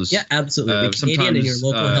sift through all this? Yeah, absolutely. The Canadian sometimes and your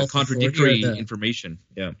local health contradictory information.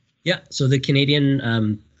 Yeah. Yeah. So the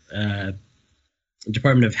Canadian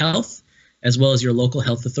Department of Health, as well as your local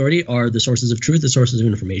health authority, are the sources of truth, the sources of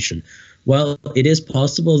information. While it is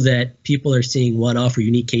possible that people are seeing one-off or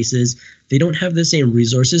unique cases, they don't have the same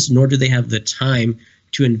resources, nor do they have the time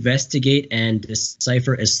to investigate and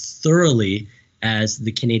decipher as thoroughly as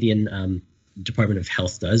the Canadian Department of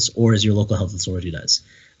Health does, or as your local health authority does.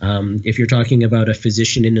 If you're talking about a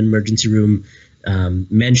physician in an emergency room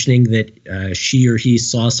mentioning that she or he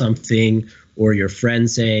saw something, or your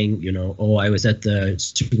friend saying, oh, I was at the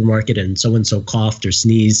supermarket and so coughed or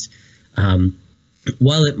sneezed,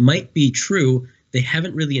 while it might be true, they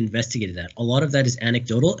haven't really investigated that. A lot of that is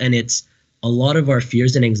anecdotal, and it's a lot of our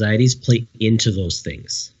fears and anxieties play into those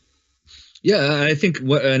things. Yeah, I think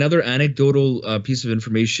another anecdotal piece of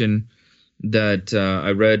information that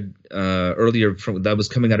I read earlier that was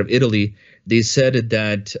coming out of Italy, they said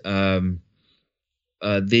that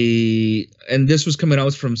and this was coming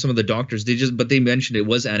out from some of the doctors, but they mentioned it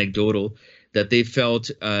was anecdotal, that they felt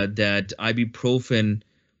that ibuprofen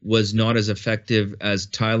was not as effective as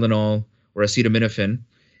Tylenol or acetaminophen,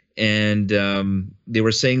 and they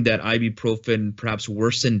were saying that ibuprofen perhaps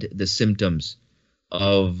worsened the symptoms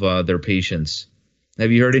of their patients.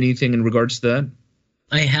 Have you heard anything in regards to that?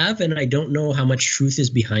 I have, and I don't know how much truth is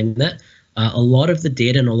behind that. A lot of the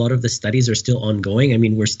data and a lot of the studies are still ongoing. I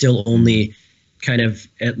mean, we're still only kind of,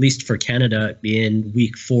 at least for Canada, in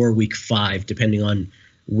week 4, week 5, depending on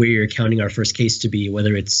where you're counting our first case to be,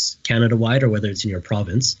 whether it's Canada-wide or whether it's in your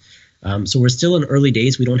province. So we're still in early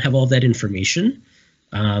days. We don't have all that information.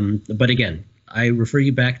 But again, I refer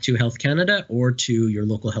you back to Health Canada or to your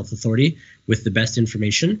local health authority with the best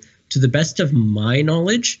information. To the best of my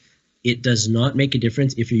knowledge, it does not make a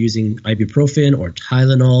difference if you're using ibuprofen or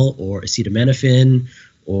Tylenol or acetaminophen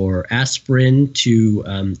or aspirin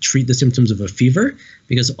to treat the symptoms of a fever,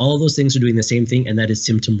 because all of those things are doing the same thing, and that is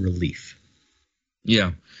symptom relief.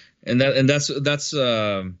 Yeah, and that's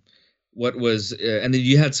what was, and then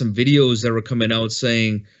you had some videos that were coming out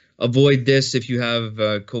saying, avoid this if you have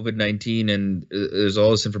COVID-19, and there's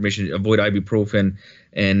all this information, avoid ibuprofen.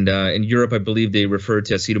 And in Europe, I believe they refer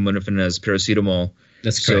to acetaminophen as paracetamol.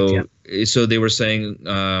 That's correct. So they were saying,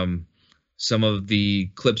 some of the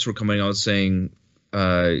clips were coming out saying,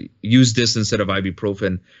 use this instead of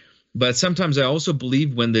ibuprofen. But sometimes I also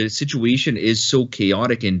believe when the situation is so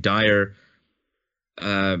chaotic and dire,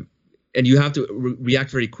 and you have to react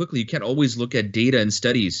very quickly, you can't always look at data and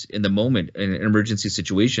studies in the moment in an emergency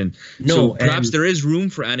situation. No, so perhaps there is room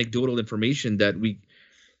for anecdotal information that we,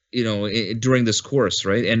 during this course,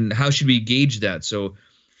 right? And how should we gauge that? So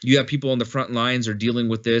you have people on the front lines are dealing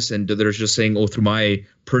with this, and they're just saying, oh, through my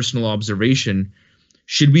personal observation.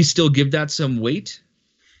 Should we still give that some weight?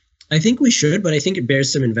 I think we should, but I think it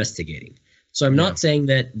bears some investigating. So I'm not saying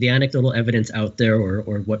that the anecdotal evidence out there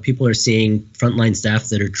or what people are seeing, frontline staff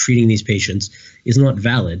that are treating these patients, is not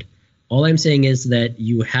valid. All I'm saying is that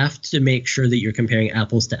you have to make sure that you're comparing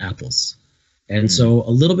apples to apples. And so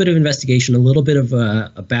a little bit of investigation, a little bit of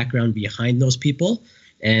a background behind those people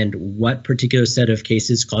and what particular set of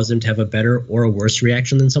cases caused them to have a better or a worse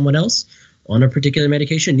reaction than someone else on a particular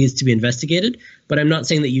medication needs to be investigated. But I'm not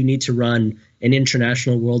saying that you need to run an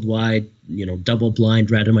international, worldwide, double-blind,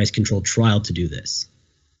 randomized controlled trial to do this.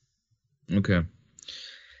 Okay.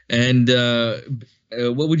 And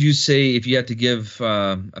what would you say if you had to give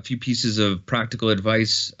a few pieces of practical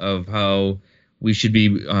advice of how we should be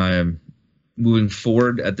moving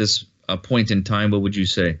forward at this point in time, what would you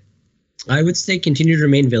say? I would say continue to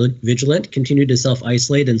remain vigilant, continue to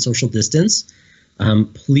self-isolate and social distance.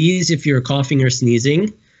 Please, if you're coughing or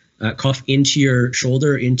sneezing, cough into your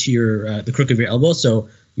shoulder, into your the crook of your elbow. So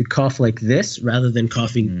you cough like this rather than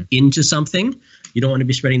coughing into something. You don't want to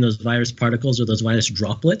be spreading those virus particles or those virus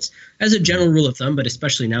droplets as a general rule of thumb, but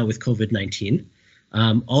especially now with COVID-19.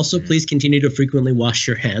 Also, please continue to frequently wash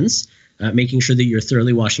your hands, making sure that you're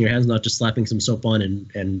thoroughly washing your hands, not just slapping some soap on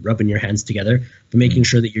and rubbing your hands together, but making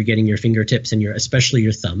sure that you're getting your fingertips and especially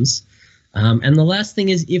your thumbs. And the last thing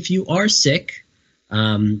is, if you are sick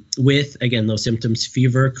with, again, those symptoms,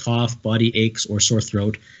 fever, cough, body aches, or sore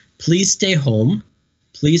throat, please stay home.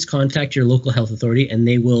 Please contact your local health authority and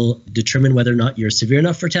they will determine whether or not you're severe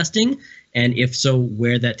enough for testing, and if so,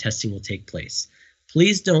 where that testing will take place.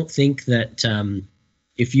 Please don't think that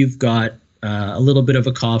if you've got a little bit of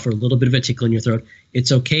a cough or a little bit of a tickle in your throat,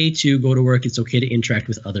 it's okay to go to work, it's okay to interact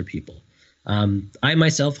with other people. I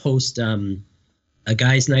myself host a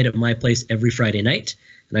guys' night at my place every Friday night,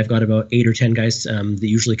 and I've got about 8 or 10 guys that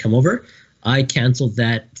usually come over. I canceled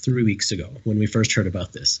that 3 weeks ago when we first heard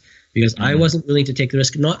about this, because I wasn't willing to take the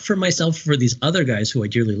risk, not for myself, for these other guys who I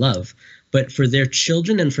dearly love, but for their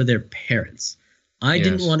children and for their parents. I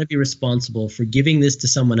didn't want to be responsible for giving this to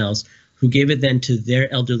someone else who gave it then to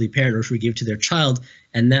their elderly parent, or who gave it to their child,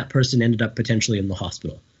 and that person ended up potentially in the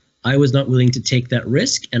hospital. I was not willing to take that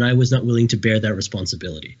risk, and I was not willing to bear that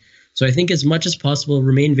responsibility. So I think as much as possible,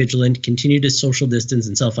 remain vigilant, continue to social distance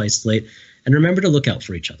and self-isolate, and remember to look out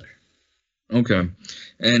for each other. Okay.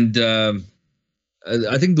 And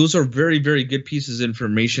I think those are very, very good pieces of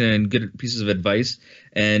information and good pieces of advice.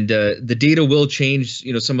 And the data will change,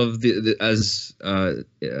 some of as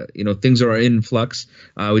things are in flux.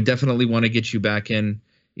 We definitely want to get you back in,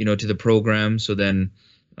 to the program, so then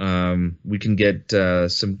we can get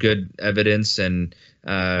some good evidence and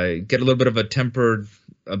get a little bit of a tempered,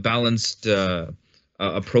 balanced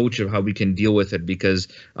approach of how we can deal with it, because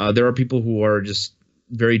there are people who are just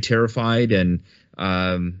very terrified, and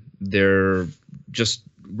they're just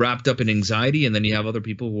wrapped up in anxiety, and then you have other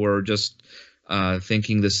people who are just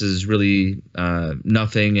thinking this is really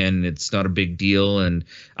nothing and it's not a big deal. And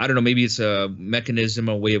I don't know, maybe it's a mechanism,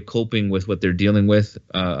 a way of coping with what they're dealing with,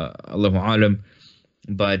 Allahu alam.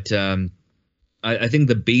 But I think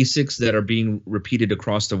the basics that are being repeated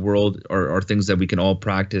across the world are things that we can all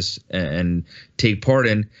practice and take part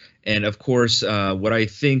in. And of course, what I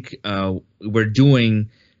think we're doing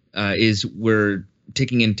is we're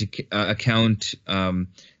taking into account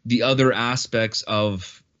the other aspects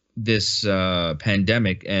of this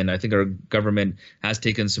pandemic, and I think our government has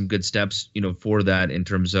taken some good steps, for that, in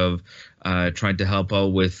terms of trying to help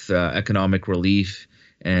out with economic relief.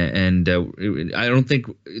 And I don't think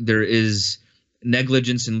there is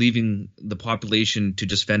negligence in leaving the population to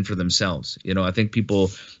just fend for themselves. I think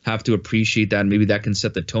people have to appreciate that. Maybe that can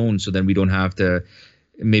set the tone, so then we don't have to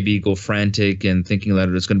maybe go frantic and thinking that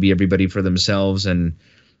it's going to be everybody for themselves. And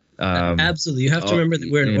absolutely, you have to remember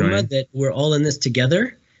that we're an ummah, that we're all in this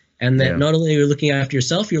together, and that not only are you looking after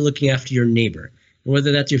yourself, you're looking after your neighbor.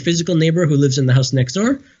 Whether that's your physical neighbor who lives in the house next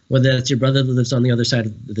door, whether that's your brother that lives on the other side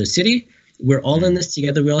of the city, we're all in this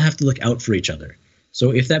together. We all have to look out for each other.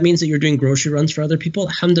 So if that means that you're doing grocery runs for other people,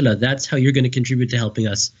 alhamdulillah, that's how you're going to contribute to helping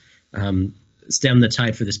us stem the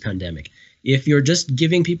tide for this pandemic. If you're just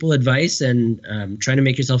giving people advice and trying to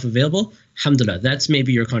make yourself available, alhamdulillah, that's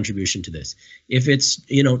maybe your contribution to this. If it's,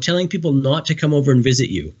 telling people not to come over and visit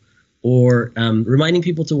you, or reminding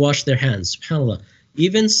people to wash their hands, subhanAllah,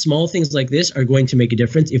 even small things like this are going to make a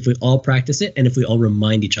difference if we all practice it and if we all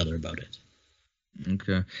remind each other about it.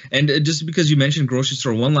 Okay. And just because you mentioned grocery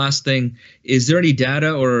store, one last thing, is there any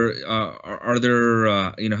data, or are there,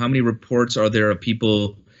 how many reports are there of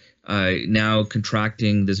people now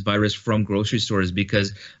contracting this virus from grocery stores?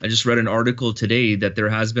 Because I just read an article today that there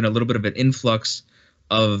has been a little bit of an influx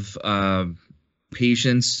of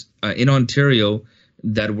patients in Ontario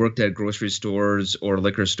that worked at grocery stores or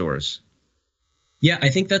liquor stores. Yeah, I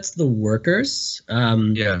think that's the workers.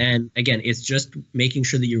 And again, it's just making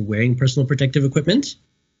sure that you're wearing personal protective equipment.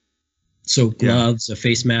 So gloves, a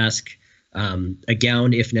face mask, a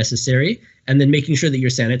gown if necessary, and then making sure that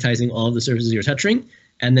you're sanitizing all of the surfaces you're touching,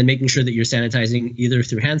 and then making sure that you're sanitizing either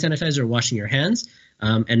through hand sanitizer or washing your hands,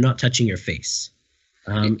 and not touching your face.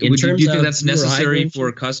 Do you think that's necessary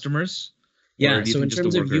for customers? Yeah, so in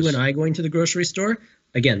terms of you and I going to the grocery store,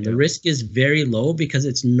 again, the risk is very low because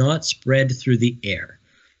it's not spread through the air.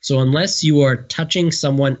 So unless you are touching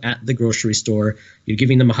someone at the grocery store, you're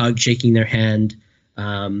giving them a hug, shaking their hand,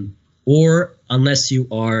 or unless you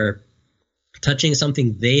are touching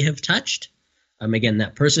something they have touched, Again,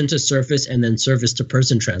 that person to surface and then surface to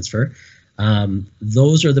person transfer.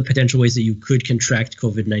 Those are the potential ways that you could contract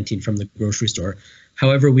COVID-19 from the grocery store.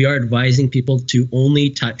 However, we are advising people to only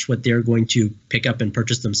touch what they're going to pick up and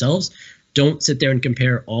purchase themselves. Don't sit there and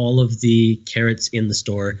compare all of the carrots in the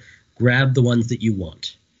store. Grab the ones that you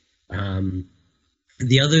want.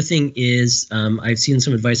 The other thing is, I've seen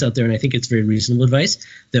some advice out there, and I think it's very reasonable advice,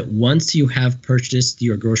 that once you have purchased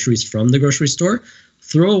your groceries from the grocery store,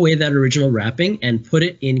 throw away that original wrapping and put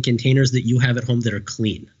it in containers that you have at home that are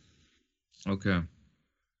clean. Okay.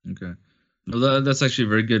 Well, that's actually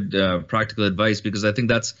very good practical advice, because I think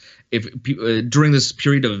that's during this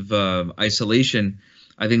period of isolation,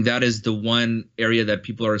 I think that is the one area that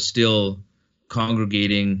people are still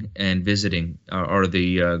congregating and visiting are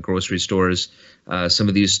the grocery stores. Some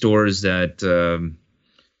of these stores that,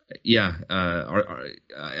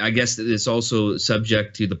 I guess it's also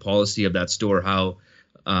subject to the policy of that store, how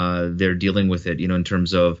they're dealing with it, in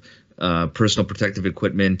terms of personal protective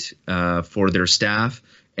equipment for their staff,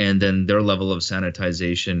 and then their level of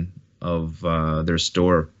sanitization of their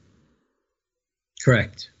store.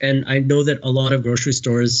 Correct. And I know that a lot of grocery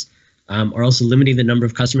stores are also limiting the number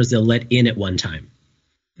of customers they'll let in at one time.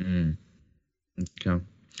 Okay.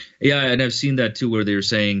 Yeah, and I've seen that too, where they're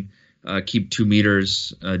saying keep 2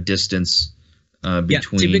 meters distance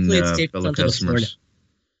between typically it's safe fellow customers.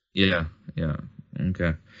 Yeah.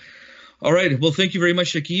 Okay. All right. Well, thank you very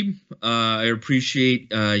much, Shakib. I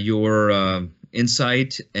appreciate your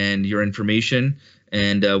insight and your information,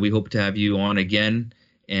 and we hope to have you on again.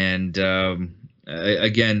 And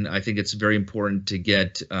again, I think it's very important to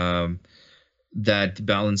get that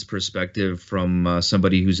balanced perspective from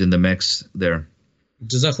somebody who's in the mix there.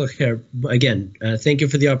 Jazakallah khair. Again, thank you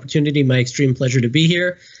for the opportunity. My extreme pleasure to be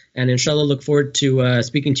here. And inshallah, look forward to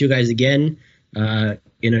speaking to you guys again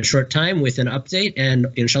in a short time with an update, and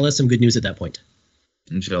inshallah, some good news at that point.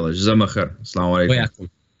 Inshallah. Jazakallah khair. Assalamu alaikum.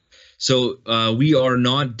 So we are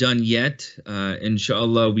not done yet.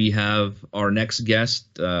 Inshallah, we have our next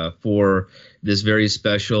guest for this very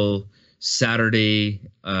special Saturday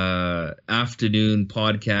afternoon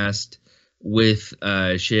podcast with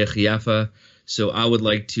Sheikh Yafa. So I would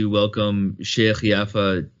like to welcome Sheikh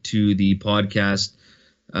Yafa to the podcast.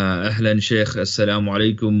 Ahlan Sheikh, assalamu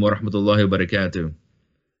alaikum wa rahmatullahi wa barakatuh.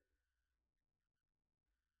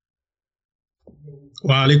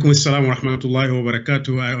 Wa alaikum assalam wa rahmatullahi wa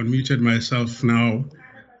barakatuh. I unmuted myself now.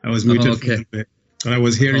 I was muted for a little bit, but I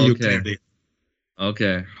was hearing you clearly.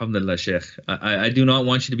 Okay, alhamdulillah, Sheikh. I do not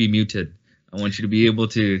want you to be muted. I want you to be able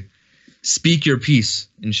to speak your piece,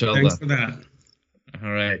 inshallah. Thanks for that.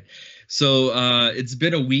 All right. So it's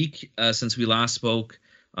been a week since we last spoke.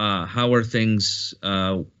 How are things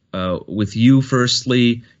with you,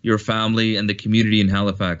 firstly, your family, and the community in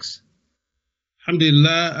Halifax?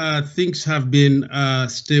 Alhamdulillah, things have been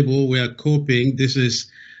stable. We are coping. This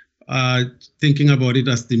is thinking about it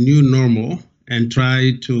as the new normal and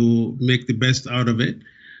try to make the best out of it.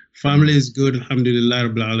 Family is good, alhamdulillah,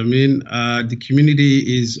 Rabbil Alameen. The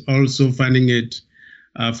community is also finding its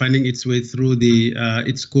way through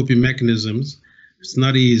its coping mechanisms. It's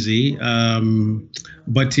not easy,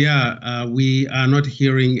 but yeah, we are not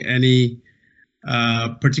hearing any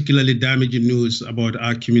particularly damaging news about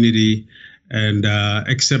our community, and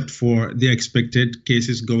except for the expected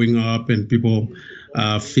cases going up and people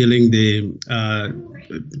feeling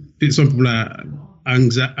some people are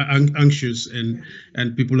anxious, and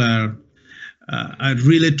people are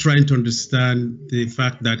really trying to understand the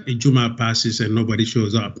fact that a Juma passes and nobody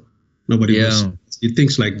shows up. Nobody listens.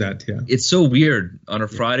 Things like that, yeah. It's so weird on a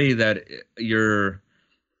Friday that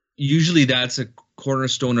usually that's a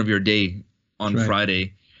cornerstone of your day on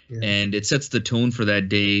Friday, and it sets the tone for that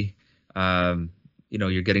day.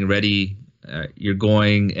 You're getting ready, you're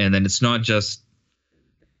going, and then it's not just,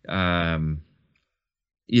 it's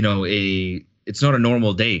not a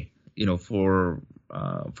normal day, for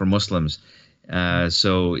Muslims.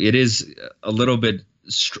 So it is a little bit,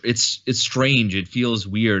 it's strange. It feels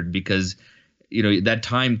weird because, that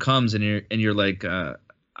time comes and you're like,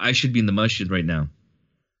 I should be in the masjid right now.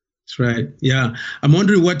 That's right. Yeah. I'm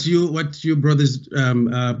wondering what you brothers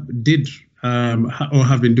did or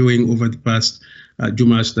have been doing over the past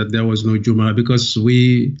Jumas that there was no Juma, because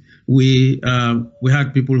we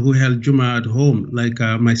had people who held Juma at home, like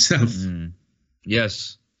myself.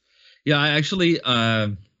 Yes. Yeah, I actually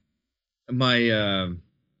my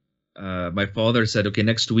father said, okay,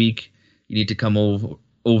 next week you need to come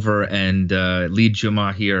over and lead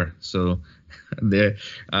Juma here. So there,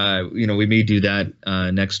 we may do that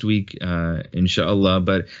next week, inshallah.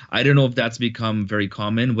 But I don't know if that's become very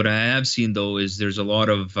common. What I have seen though is there's a lot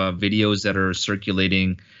of videos that are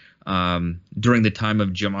circulating during the time of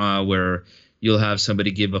Jum'ah, where you'll have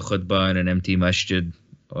somebody give a khutbah in an empty masjid,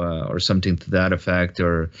 or something to that effect,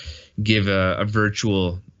 or give a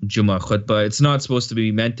virtual Jummah khutbah. It's not supposed to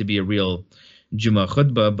be meant to be a real Jummah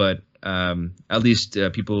khutbah, but at least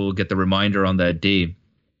people will get the reminder on that day.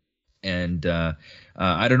 And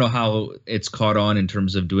I don't know how it's caught on in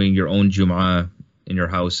terms of doing your own Jummah in your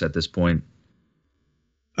house at this point.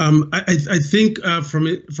 I think from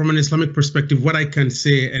an Islamic perspective, what I can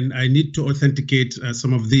say, and I need to authenticate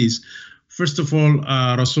some of these. First of all,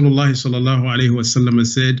 Rasulullah sallallahu alaihi wasallam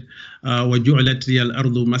said, وَجُعْلَتْ لِيَ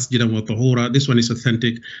الْأَرْضُ مَسْجِدًا وَطَهُورًا. This one is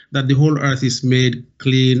authentic, that the whole earth is made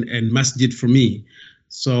clean and masjid for me.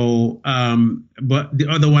 So, but the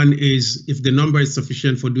other one is if the number is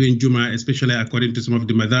sufficient for doing Jummah, especially according to some of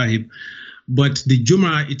the madhahib. But the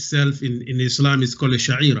Jummah itself in Islam is called a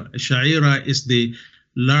sha'ira. A sha'ira is the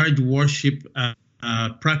large worship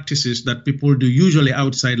practices that people do usually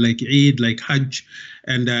outside, like Eid, like Hajj,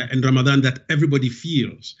 and Ramadan, that everybody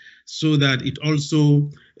feels, so that it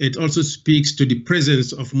also speaks to the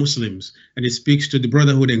presence of Muslims, and it speaks to the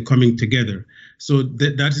brotherhood and coming together. So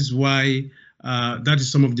that is why that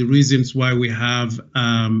is some of the reasons why we have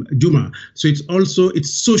Jummah. So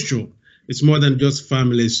it's social. It's more than just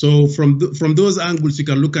family. So from those angles, you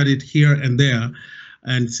can look at it here and there,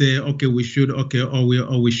 and say, okay, we should, okay,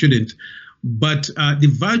 or we shouldn't. But the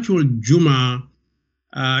virtual Jummah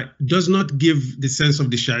does not give the sense of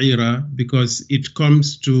the Sha'ira, because it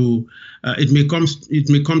comes to it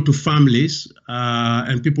may come to families,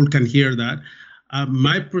 and people can hear that.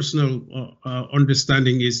 My personal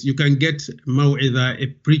understanding is you can get maw'idah, a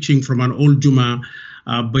preaching from an old Jummah,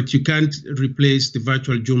 but you can't replace the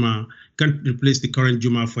virtual Jummah, can't replace the current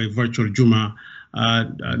Jummah for a virtual Jummah.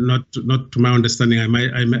 Not to my understanding. I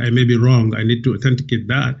may be wrong. I need to authenticate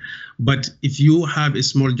that. But if you have a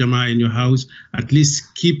small Jama'ah in your house, at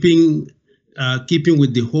least keeping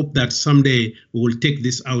with the hope that someday we will take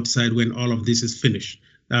this outside when all of this is finished.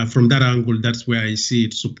 From that angle, that's where I see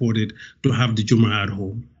it supported to have the Jummah at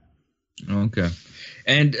home. Okay.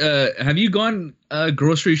 And have you gone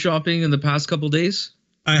grocery shopping in the past couple days?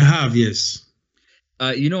 I have, yes.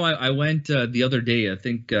 I went the other day. I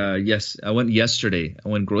think, yes, I went yesterday. I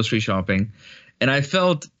went grocery shopping, and I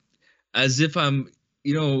felt as if I'm,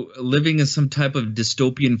 living in some type of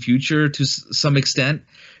dystopian future to some extent,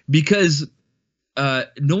 because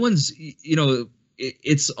no one's,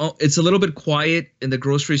 it's a little bit quiet in the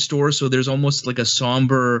grocery store. So there's almost like a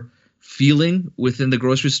somber feeling within the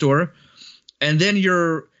grocery store. And then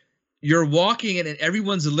you're walking and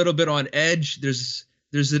everyone's a little bit on edge. There's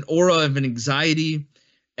an aura of an anxiety.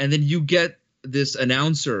 And then you get this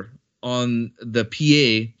announcer on the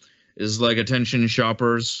PA is like, attention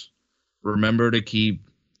shoppers, remember to keep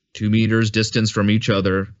 2 meters distance from each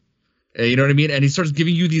other. You know what I mean? And he starts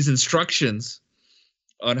giving you these instructions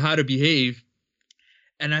on how to behave.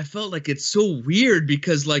 And I felt like it's so weird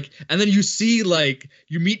because and then you see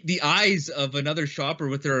you meet the eyes of another shopper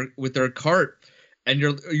with their cart. And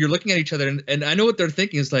you're looking at each other, and I know what they're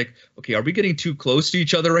thinking is like, okay, are we getting too close to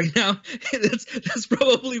each other right now? that's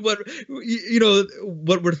probably what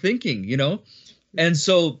what we're thinking, And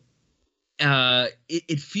so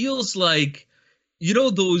it feels like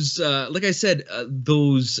those like I said,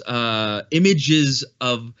 those images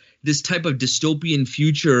of this type of dystopian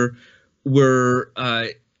future where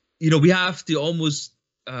we have to almost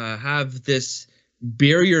have this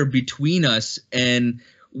barrier between us, and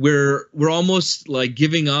we're almost like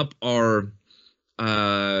giving up our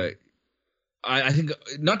I think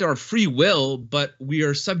not our free will, but we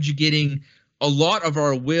are subjugating a lot of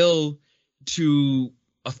our will to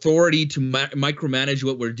authority to micromanage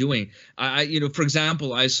what we're doing. For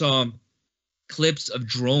example, I saw clips of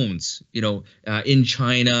drones, in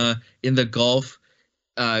China, in the Gulf,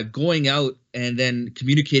 going out and then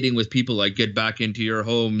communicating with people like, get back into your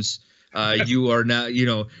homes. You are now,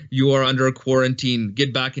 you are under quarantine,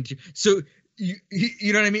 get back into. So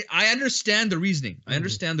you know what I mean? I understand the reasoning. I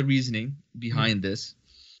understand the reasoning behind this.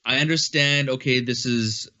 I understand, okay, this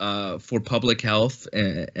is for public health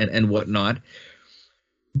and whatnot.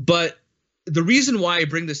 But the reason why I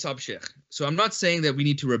bring this up, Sheikh, so I'm not saying that we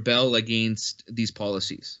need to rebel against these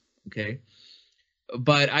policies, okay?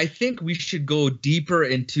 But I think we should go deeper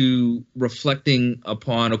into reflecting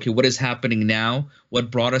upon, okay, what is happening now, what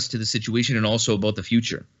brought us to the situation, and also about the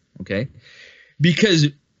future, okay? Because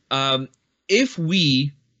if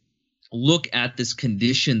we look at this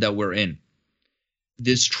condition that we're in,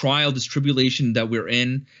 this trial, this tribulation that we're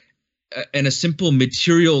in a simple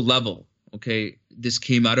material level, okay, this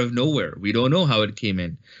came out of nowhere. We don't know how it came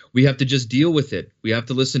in. We have to just deal with it. We have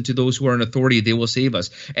to listen to those who are in authority. They will save us.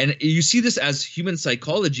 And you see this as human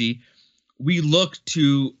psychology. We look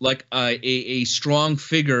to like a strong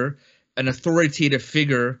figure, an authoritative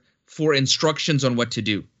figure for instructions on what to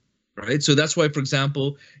do, right? So that's why, for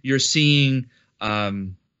example, you're seeing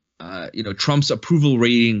Trump's approval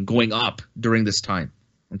rating going up during this time.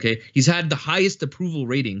 Okay, he's had the highest approval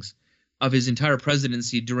ratings of his entire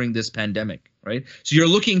presidency during this pandemic, right? So you're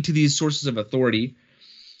looking to these sources of authority,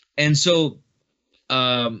 and so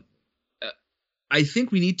I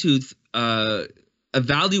think we need to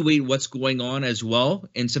evaluate what's going on as well,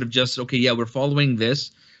 instead of just, okay, yeah, we're following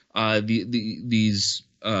this, these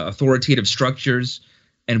authoritative structures,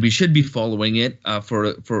 and we should be following it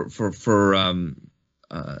for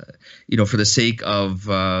the sake of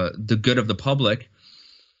the good of the public.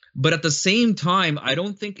 But at the same time, I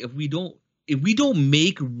don't think if we don't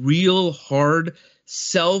make real hard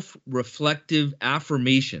self-reflective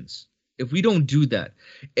affirmations, if we don't do that,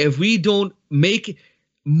 if we don't make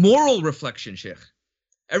moral reflection, Sheikh,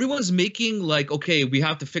 everyone's making like, okay, we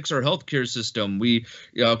have to fix our healthcare system. We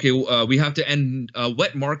have to end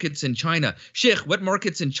wet markets in China. Sheikh, wet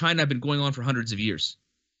markets in China have been going on for hundreds of years.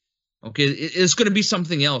 Okay, it's going to be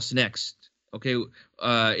something else next. Okay,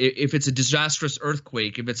 if it's a disastrous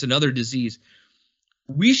earthquake, if it's another disease,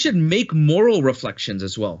 we should make moral reflections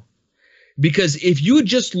as well. Because if you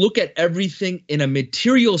just look at everything in a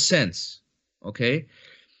material sense, okay,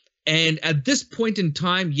 and at this point in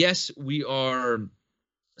time, yes, we are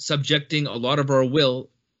subjecting a lot of our will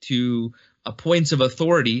to points of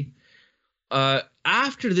authority.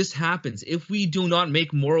 After this happens, if we do not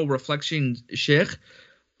make moral reflections, Sheikh,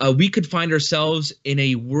 we could find ourselves in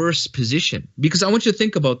a worse position. Because I want you to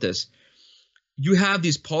think about this. You have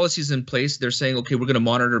these policies in place. They're saying, okay, we're going to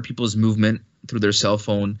monitor people's movement through their cell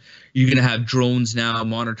phone. You're going to have drones now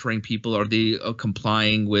monitoring people. Are they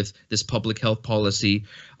complying with this public health policy?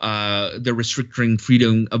 They're restricting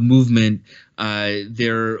freedom of movement.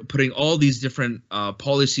 They're putting all these different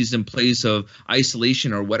policies in place of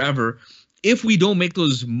isolation or whatever. If we don't make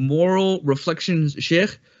those moral reflections,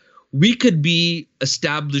 Sheikh, we could be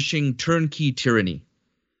establishing turnkey tyranny,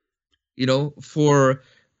 for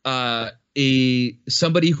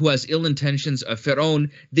somebody who has ill intentions, a Pharaoh.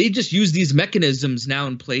 They just use these mechanisms now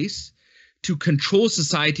in place to control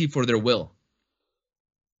society for their will.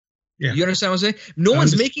 Yeah. You understand what I'm saying? No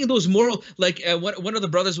one's making those moral, like one of the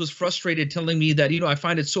brothers was frustrated telling me that, I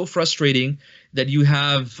find it so frustrating that you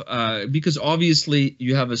have, because obviously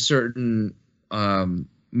you have a certain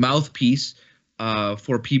mouthpiece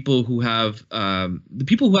for people who have, the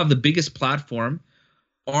people who have the biggest platform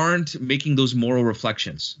aren't making those moral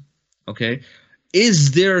reflections. Okay.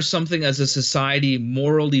 Is there something as a society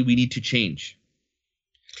morally we need to change?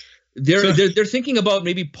 They're thinking about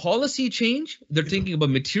maybe policy change. They're thinking about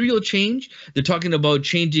material change. They're talking about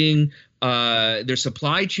changing their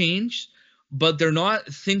supply change, but they're not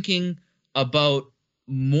thinking about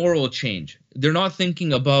moral change. They're not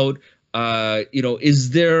thinking about,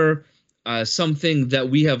 is there something that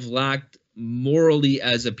we have lacked morally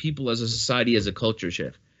as a people, as a society, as a culture,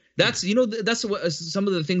 Sheikh? That's that's what, some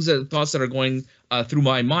of the thoughts that are going through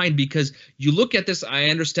my mind, because you look at this, I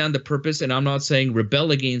understand the purpose, and I'm not saying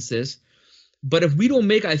rebel against this, but if we don't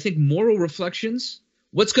make, I think, moral reflections,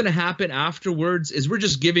 what's going to happen afterwards is we're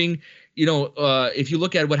just giving, if you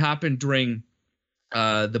look at what happened during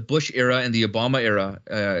the Bush era and the Obama era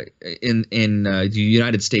in the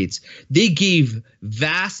United States, they gave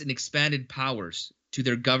vast and expanded powers to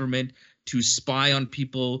their government to spy on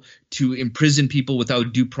people, to imprison people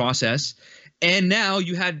without due process. And now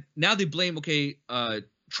they blame,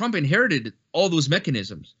 Trump inherited all those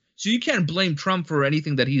mechanisms. So you can't blame Trump for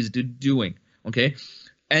anything that he's doing, okay?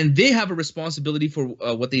 And they have a responsibility for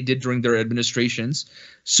what they did during their administrations.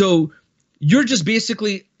 So you're just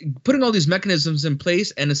basically putting all these mechanisms in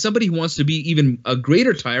place, and as somebody who wants to be even a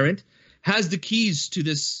greater tyrant has the keys to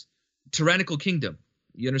this tyrannical kingdom.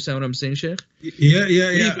 You understand what I'm saying, Sheikh?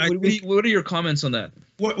 Yeah. What are your comments on that?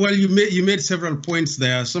 Well, you made several points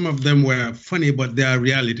there. Some of them were funny, but they are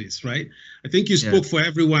realities, right? I think you spoke for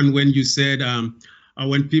everyone when you said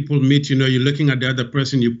when people meet, you're looking at the other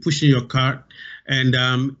person, you're pushing your cart, and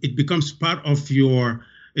it becomes part of your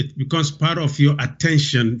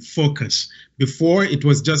attention focus. Before, it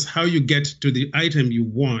was just how you get to the item you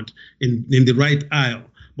want in the right aisle,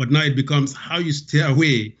 but now it becomes how you stay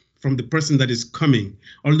away from the person that is coming.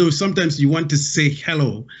 Although sometimes you want to say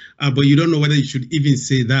hello, but you don't know whether you should even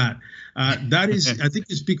say that. That is, I think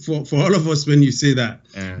you speak for all of us when you say that.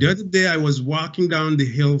 The other day I was walking down the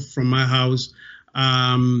hill from my house.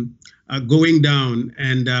 going down,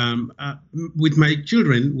 and with my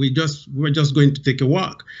children, we were just going to take a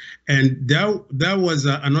walk, and there was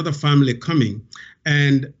another family coming,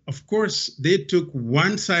 and of course they took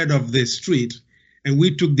one side of the street, and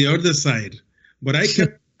we took the other side. But I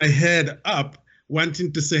kept my head up,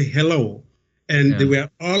 wanting to say hello, and they were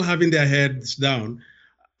all having their heads down.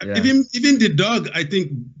 Yeah. Even the dog, I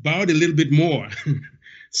think, bowed a little bit more.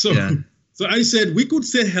 So I said, we could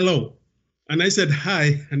say hello. And I said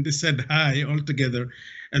hi, and they said hi all together,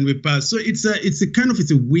 and we passed. So it's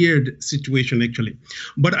a weird situation, actually.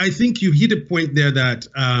 But I think you hit a point there that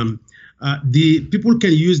the people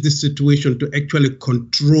can use this situation to actually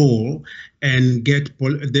control and get.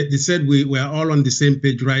 They said we're all on the same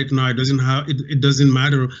page right now. It doesn't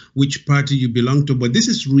matter which party you belong to, but this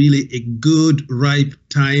is really a good, ripe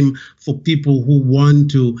time for people who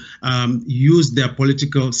want to use their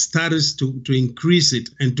political status to increase it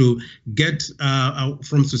and to get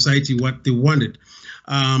from society what they wanted.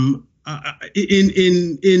 In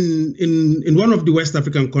one of the West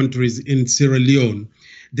African countries, in Sierra Leone,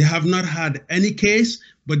 they have not had any case,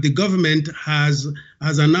 but the government has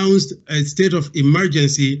announced a state of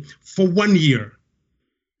emergency for 1 year.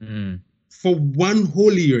 For one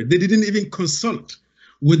whole year. They didn't even consult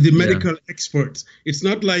with the medical experts. It's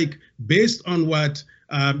not like, based on what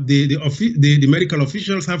the medical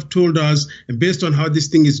officials have told us, and based on how this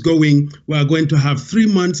thing is going, we are going to have 3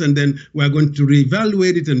 months, and then we are going to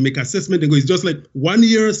reevaluate it and make assessment and go. It's just like 1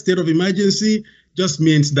 year state of emergency. Just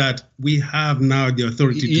means that we have now the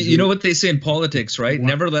authority to do. You know what they say in politics, right?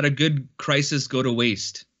 Never let a good crisis go to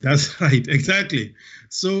waste. That's right, exactly.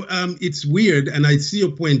 So it's weird, and I see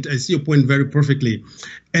your point. I see your point very perfectly.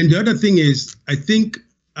 And the other thing is, I think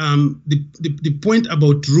the point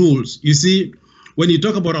about rules, you see, when you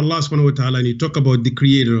talk about Allah subhanahu wa ta'ala and you talk about the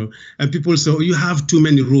Creator, and people say, oh, you have too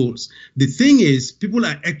many rules. The thing is, people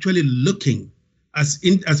are actually looking. As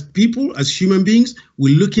people, as human beings,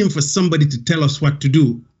 we're looking for somebody to tell us what to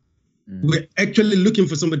do. We're actually looking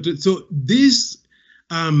for somebody to. So these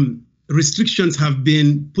restrictions have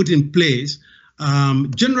been put in place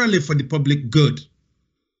generally for the public good.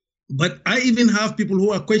 But I even have people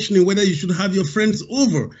who are questioning whether you should have your friends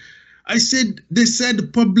over. They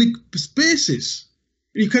said public spaces.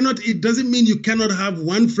 You cannot, it doesn't mean you cannot have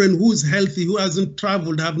one friend who's healthy, who hasn't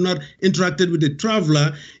traveled, have not interacted with a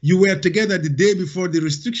traveler. You were together the day before the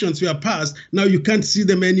restrictions were passed. Now you can't see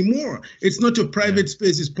them anymore. It's not your private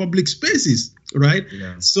space, it's public spaces, right?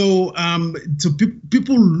 Yeah. So,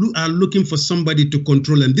 people are looking for somebody to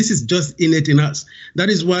control, and this is just innate in us. That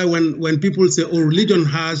is why when people say, oh, religion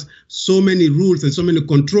has so many rules and so many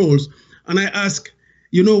controls, and I ask,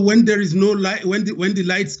 you know, when there is no light, when the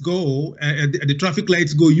lights go, the traffic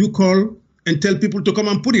lights go, you call and tell people to come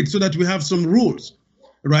and put it so that we have some rules,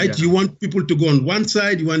 right? Yeah. You want people to go on one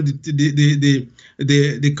side, you want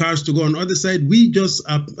the cars to go on the other side. We just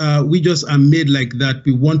are made like that.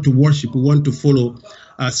 We want to worship, we want to follow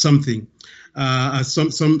something,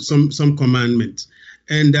 some commandments.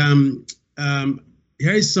 And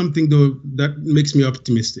here is something though that makes me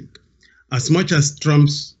optimistic. As much as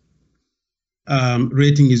Trump's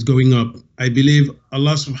rating is going up, I believe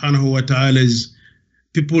Allah subhanahu wa ta'ala's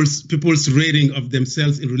people's rating of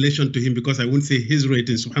themselves in relation to him, because I wouldn't say his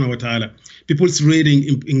rating, subhanahu wa ta'ala, people's rating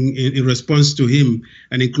in response to him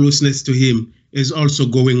and in closeness to him is also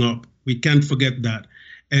going up. We can't forget that.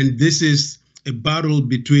 And this is a battle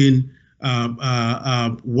between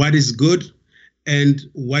what is good and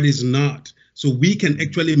what is not. So we can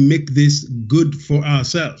actually make this good for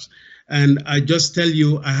ourselves. And I just tell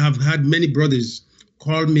you, I have had many brothers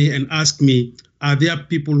call me and ask me, are there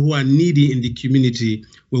people who are needy in the community?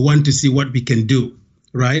 We want to see what we can do,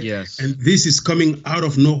 right? Yes. And this is coming out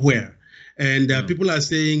of nowhere. And people are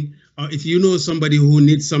saying, if you know somebody who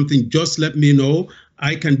needs something, just let me know.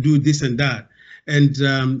 I can do this and that. And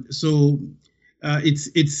so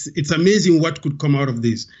it's amazing what could come out of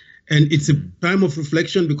this. And it's a time of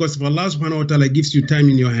reflection, because if Allah subhanahu wa ta'ala gives you time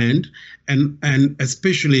in your hand, and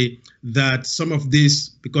especially that some of this,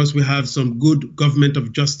 because we have some good government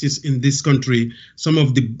of justice in this country, some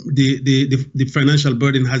of the financial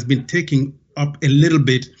burden has been taken up a little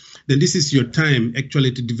bit, then this is your time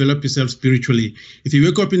actually to develop yourself spiritually. If you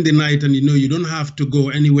wake up in the night and you know you don't have to go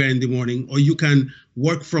anywhere in the morning, or you can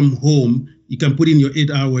work from home, you can put in your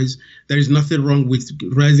 8 hours. There is nothing wrong with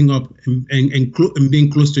rising up and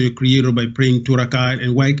being close to your Creator by praying 2 rak'ah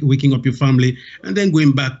and waking up your family and then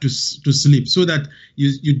going back to sleep, so that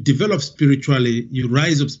you develop spiritually, you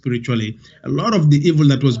rise up spiritually. A lot of the evil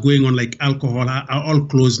that was going on, like alcohol, are all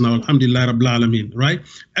closed now. Alhamdulillah Rabbil Alameen, right?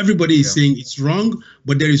 Everybody is saying it's wrong,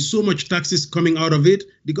 but there is so much taxes coming out of it,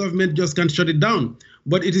 the government just can't shut it down.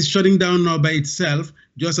 but it is shutting down now by itself,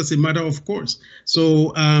 just as a matter of course.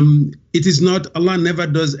 So it is not, Allah never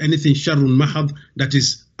does anything sharrun mahad, that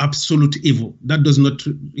is absolute evil. That does not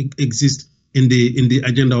exist in the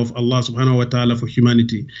agenda of Allah subhanahu wa ta'ala for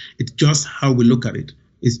humanity. It's just how we look at it.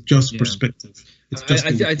 It's just perspective. It's just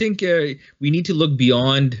I think we need to look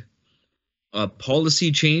beyond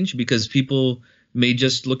policy change, because people may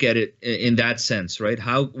just look at it in that sense, right?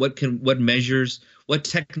 What measures, what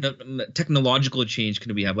technological change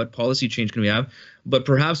can we have? What policy change can we have? But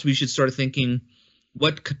perhaps we should start thinking,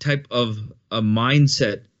 what type of a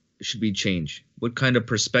mindset should we change? What kind of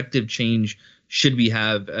perspective change should we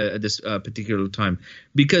have at this particular time?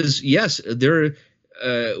 Because yes,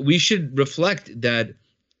 we should reflect that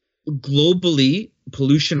globally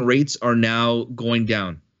pollution rates are now going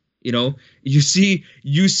down. You know, you see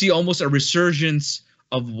almost a resurgence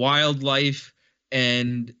of wildlife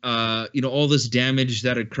and all this damage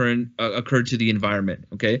that occurred to the environment.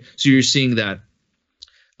 Okay, so you're seeing that.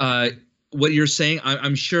 What you're saying,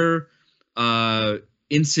 I'm sure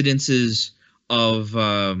incidences of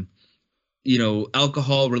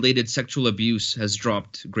alcohol-related sexual abuse has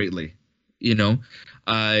dropped greatly. One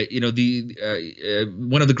of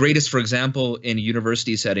the greatest, for example, in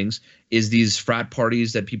university settings is these frat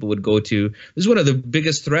parties that people would go to. This is one of the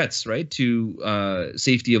biggest threats, right, to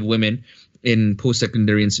safety of women in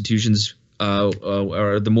post-secondary institutions,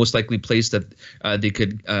 or the most likely place that they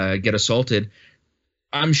could get assaulted.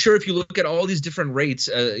 I'm sure if you look at all these different rates,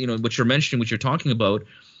 what you're mentioning, what you're talking about,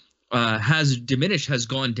 has diminished, has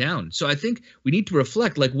gone down. So I think we need to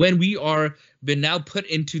reflect, like, when we are been now put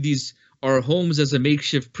into our homes as a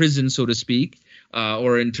makeshift prison, so to speak,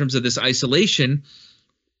 or in terms of this isolation,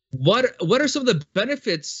 what are some of the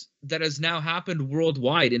benefits that has now happened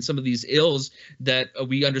worldwide in some of these ills that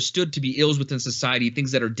we understood to be ills within society,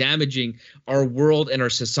 things that are damaging our world and our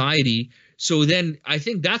society? So then I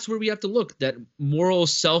think that's where we have to look, that moral,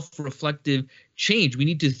 self-reflective change. We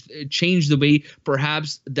need to change the way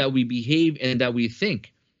perhaps that we behave and that we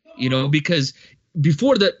think, because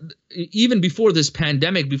even before this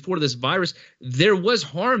pandemic, before this virus, there was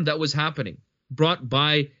harm that was happening brought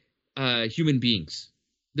by human beings.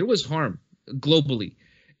 There was harm globally.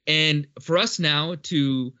 And for us now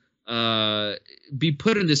to be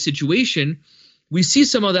put in this situation, we see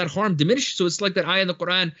some of that harm diminish. So it's like that ayah in the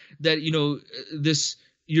Quran that,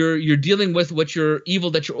 you're dealing with what your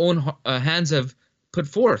evil that your own hands have put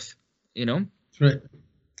forth, That's right.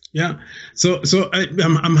 Yeah, so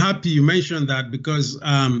I'm happy you mentioned that, because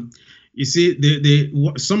you see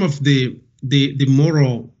some of the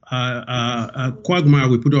moral quagmire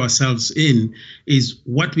we put ourselves in is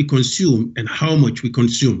what we consume and how much we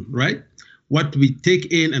consume, right? What we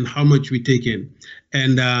take in and how much we take in.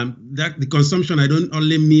 And that the consumption, I don't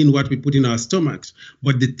only mean what we put in our stomachs,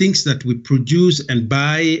 but the things that we produce and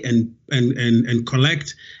buy and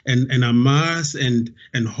collect and amass and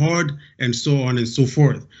hoard and so on and so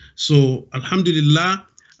forth. So alhamdulillah,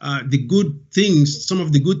 the good things, some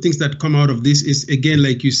of the good things that come out of this is, again,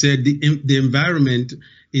 like you said, the environment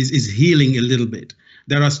is healing a little bit.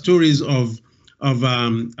 There are stories of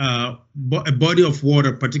a body of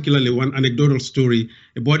water, particularly one anecdotal story,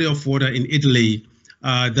 a body of water in Italy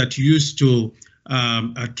that used to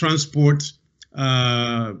transport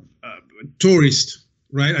tourists,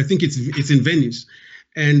 right? I think it's in Venice.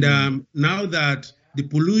 And now that the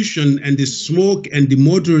pollution and the smoke and the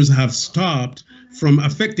motors have stopped from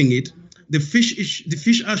affecting it, the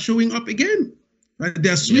fish are showing up again. Right? They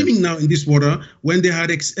are swimming now in this water when they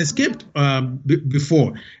had escaped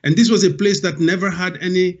before. And this was a place that never had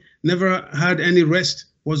any rest.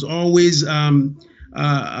 Was always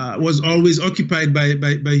occupied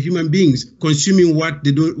by human beings, consuming what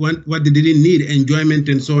they didn't need, enjoyment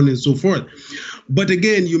and so on and so forth. But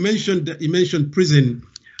again, you mentioned prison.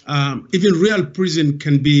 Even real prison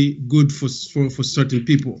can be good for certain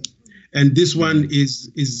people, and this one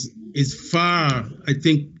is far. I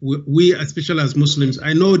think we, especially as Muslims,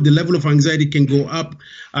 I know the level of anxiety can go up,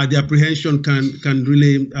 the apprehension can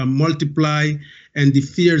really multiply, and the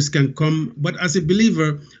fears can come. But as a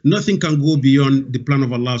believer, nothing can go beyond the plan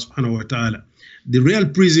of Allah subhanahu wa ta'ala. The real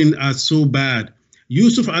prison are so bad.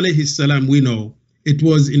 Yusuf alayhi salam, we know, it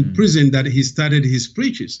was in prison that he started his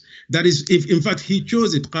preaches. That is, if in fact he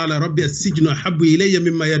chose it. قَالَ رَبِّ السِّجْنُ أَحَبُّ إِلَيَّ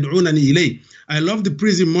مِمَّا يَدْعُونَنِي إِلَيْهِ. I love the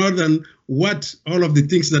prison more than what all of the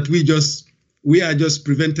things that we are just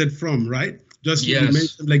prevented from, right? Just you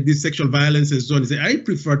mentioned like this sexual violence and so on. He said, I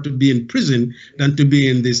prefer to be in prison than to be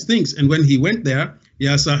in these things. And when he went there,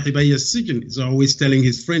 Ya sahibaya sijn, he's always telling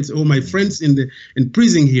his friends, oh, my friends in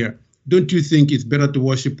prison here, don't you think it's better to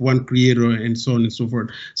worship one creator and so on and so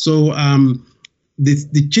forth? So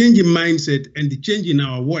the change in mindset and the change in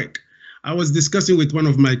our work. I was discussing with one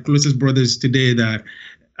of my closest brothers today that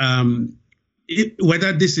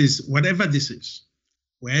whatever this is,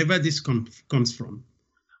 wherever this comes from,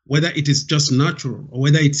 whether it is just natural or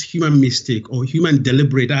whether it's human mistake or human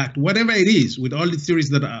deliberate act, whatever it is, with all the theories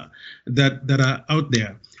that are out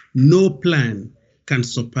there, no plan can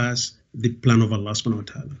surpass the plan of Allah subhanahu wa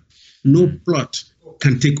ta'ala. No plot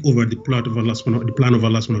can take over the plot of Allah the plan of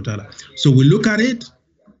Allah subhanahu wa ta'ala. So we look at it,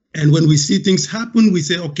 and when we see things happen, we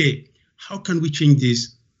say, okay, how can we change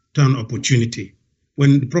this to an opportunity?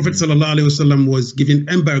 When the Prophet sallallahu alaihi wasallam was given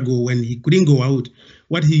embargo when he couldn't go out,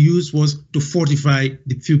 what he used was to fortify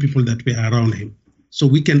the few people that were around him. So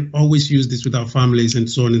we can always use this with our families and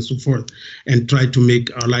so on and so forth, and try to make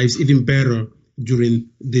our lives even better during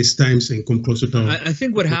these times and come closer to I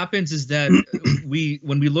think what happens is that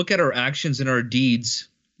when we look at our actions and our deeds,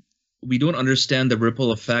 we don't understand the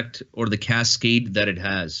ripple effect or the cascade that it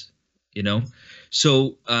has, you know?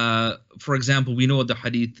 So, for example, we know the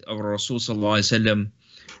hadith of Rasul sallallahu alaihi wasallam,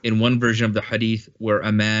 in one version of the hadith where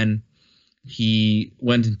a man, he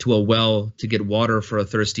went into a well to get water for a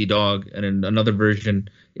thirsty dog, and in another version,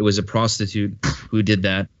 it was a prostitute who did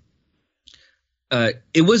that.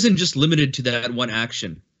 It wasn't just limited to that one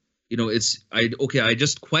action. You know, I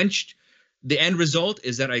just quenched. The end result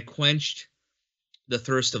is that I quenched the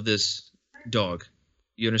thirst of this dog.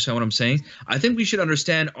 You understand what I'm saying? I think we should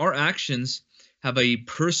understand our actions have a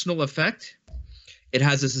personal effect, it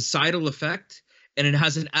has a societal effect, and it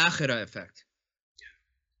has an akhirah effect.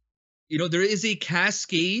 You know, there is a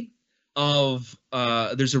cascade of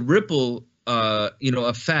there's a ripple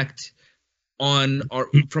effect on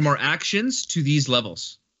from our actions to these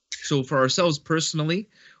levels. So for ourselves personally,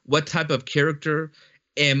 what type of character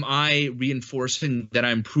am I reinforcing that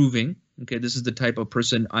I'm proving? Okay, this is the type of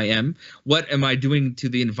person I am. What am I doing to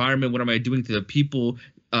the environment? What am I doing to the people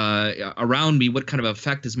around me? What kind of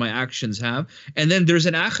effect does my actions have? And then there's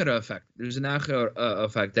an akhirah effect. There's an akhirah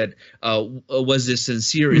effect that was this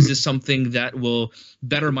sincere? Is this something that will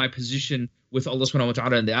better my position with Allah subhanahu wa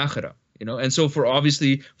ta'ala in the akhirah? You know, and so for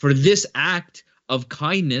this act of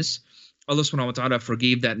kindness, Allah subhanahu wa ta'ala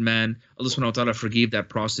forgave that man. Allah subhanahu wa ta'ala forgave that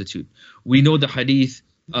prostitute. We know the hadith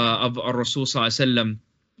of Rasul sallallahu alaihi wasallam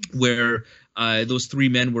where those three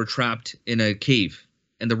men were trapped in a cave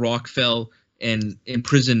and the rock fell and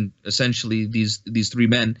imprisoned essentially these three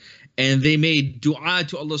men, and they made dua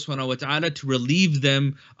to Allah subhanahu wa ta'ala to relieve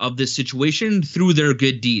them of this situation through their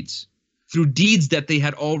good deeds, through deeds that they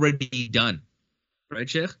had already done. Right,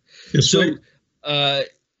 Sheikh? Yes, so right.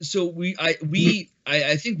 So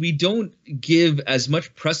I think we don't give as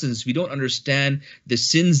much precedence. We don't understand the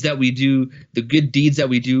sins that we do, the good deeds that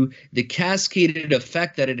we do, the cascaded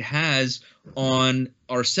effect that it has on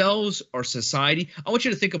ourselves, our society. I want you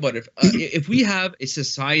to think about it. If we have a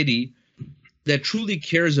society that truly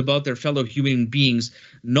cares about their fellow human beings,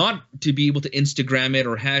 not to be able to Instagram it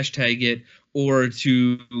or hashtag it, or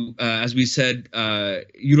to, as we said,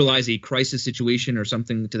 utilize a crisis situation or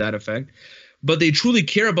something to that effect, but they truly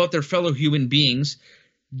care about their fellow human beings,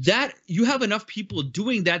 that you have enough people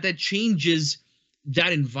doing that changes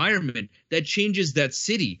that environment, that changes that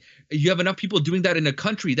city. You have enough people doing that in a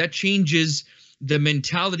country, that changes the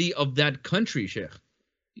mentality of that country, Sheikh.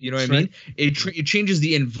 You know what I mean? It changes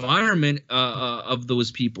the environment of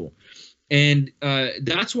those people. And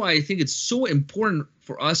that's why I think it's so important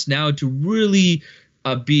for us now to really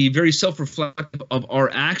be very self-reflective of our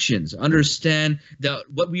actions. Understand that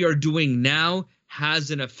what we are doing now has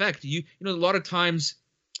an effect. You know, a lot of times,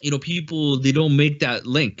 you know, people, they don't make that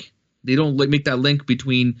link. They don't make that link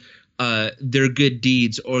between their good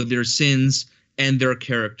deeds or their sins and their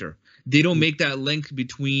character. They don't make that link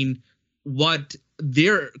between what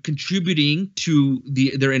they're contributing to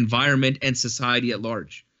their environment and society at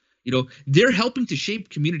large. You know, they're helping to shape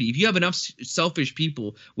community. If you have enough selfish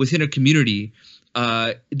people within a community,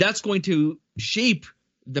 that's going to shape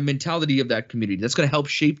the mentality of that community. That's going to help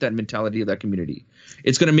shape that mentality of that community.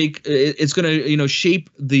 It's going to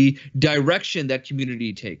shape the direction that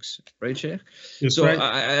community takes. Right, Sheikh? That's so right.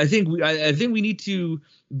 I think we need to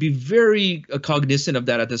be very cognizant of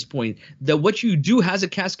that at this point, that what you do has a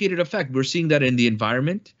cascaded effect. We're seeing that in the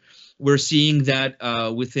environment. We're seeing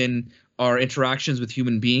that within our interactions with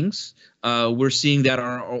human beings. We're seeing that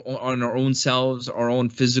on our own selves, our own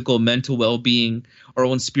physical, mental well-being, our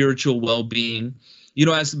own spiritual well-being. You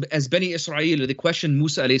know, as Bani Israel, they questioned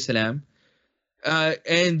Musa alayhi salam,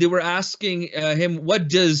 and they were asking him, what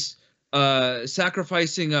does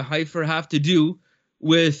sacrificing a heifer have to do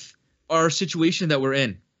with our situation that we're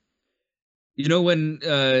in? You know, when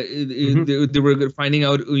they were finding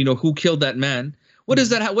out, you know, who killed that man. What does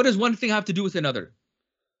that? What does one thing have to do with another?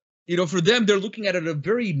 You know, for them, they're looking at it a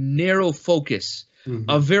very narrow focus,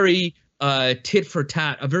 a very tit for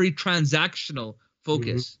tat, a very transactional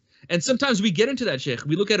focus. And sometimes we get into that, Sheikh.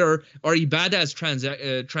 We look at our ibadah as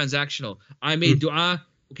transactional. I made dua.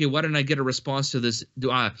 Okay, why didn't I get a response to this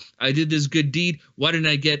dua? I did this good deed. Why didn't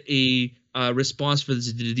I get a response for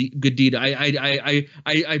this good deed? I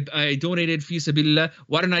donated fi sabilillah.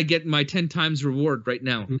 Why didn't I get my 10 times reward right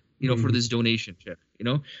now? You know, for this donation, Sheikh. You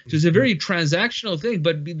know, so it's a very transactional thing,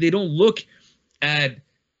 but they don't look at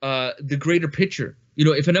the greater picture. You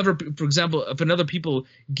know, for example, if another people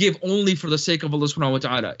give only for the sake of Allah subhanahu wa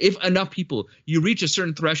ta'ala, if enough people, you reach a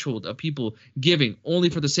certain threshold of people giving only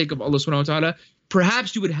for the sake of Allah subhanahu wa ta'ala,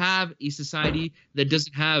 perhaps you would have a society that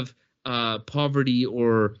doesn't have poverty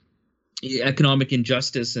or economic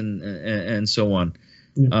injustice and so on.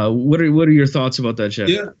 What are your thoughts about that,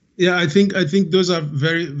 Sheikh? Yeah, I think those are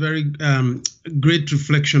very, very great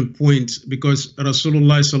reflection points, because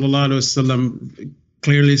Rasulullah sallallahu alaihi wasallam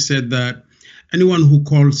clearly said that anyone who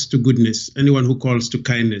calls to goodness, anyone who calls to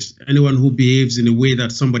kindness, anyone who behaves in a way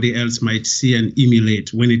that somebody else might see and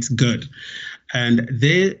emulate when it's good, and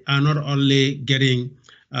they are not only getting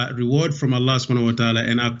reward from Allah subhanahu wa ta'ala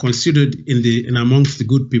and are considered in amongst the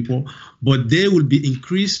good people, but they will be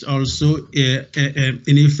increased also in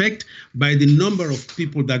effect by the number of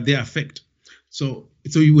people that they affect. So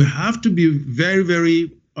you will have to be very,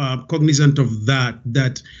 very cognizant of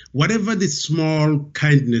that whatever the small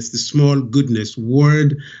kindness, the small goodness,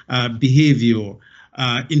 word, behavior,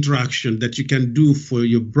 interaction that you can do for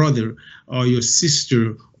your brother or your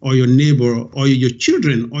sister or your neighbor or your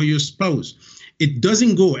children or your spouse, it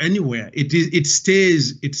doesn't go anywhere. It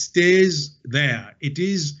stays there. It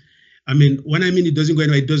is, when I mean it doesn't go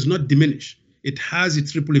anywhere, it does not diminish. It has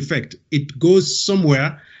its ripple effect. It goes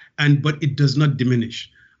somewhere, but it does not diminish.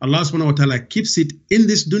 Allah subhanahu wa ta'ala keeps it in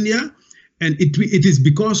this dunya, and it is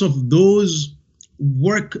because of those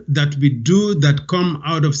work that we do that come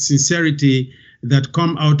out of sincerity, that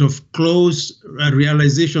come out of close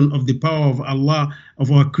realization of the power of Allah,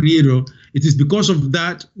 of our Creator. It is because of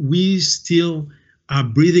that we still are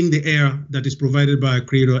breathing the air that is provided by our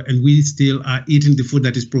Creator, and we still are eating the food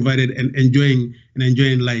that is provided and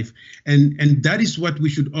enjoying life. And that is what we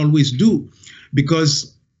should always do,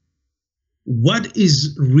 because what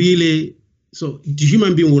is really, so the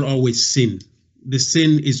human being will always sin. The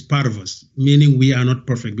sin is part of us, meaning we are not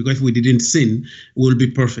perfect, because if we didn't sin, we will be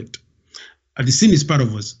perfect. The sin is part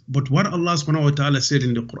of us. But what Allah subhanahu wa ta'ala said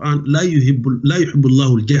in the Quran, La yuhibbu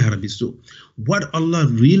Allahu al-jahra bisu. What Allah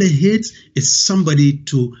really hates is somebody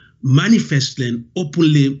to manifestly and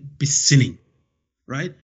openly be sinning,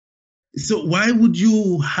 right? So why would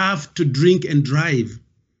you have to drink and drive?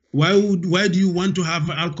 Why do you want to have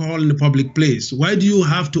alcohol in a public place? Why do you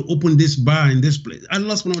have to open this bar in this place?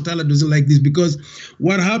 Allah subhanahu wa ta'ala doesn't like this, because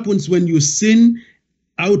what happens when you sin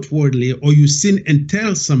outwardly or you sin and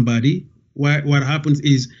tell somebody, what happens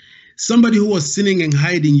is somebody who was sinning and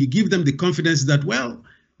hiding, you give them the confidence that, well,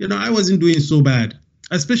 I wasn't doing so bad.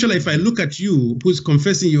 Especially if I look at you, who's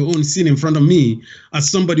confessing your own sin in front of me,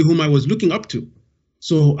 as somebody whom I was looking up to.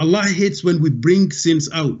 So Allah hates when we bring sins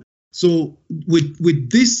out. So with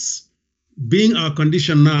this being our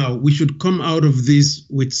condition now, we should come out of this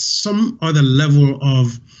with some other level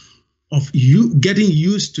of you getting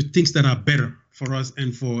used to things that are better for us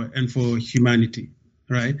and for humanity,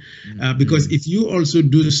 right? Because if you also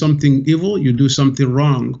do something evil, you do something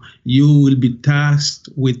wrong, you will be tasked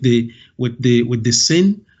with the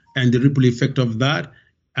sin and the ripple effect of that,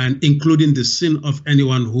 and including the sin of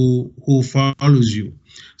anyone who follows you.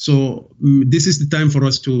 So this is the time for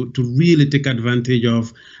us to really take advantage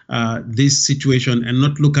of this situation and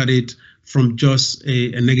not look at it from just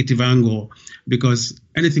a negative angle, because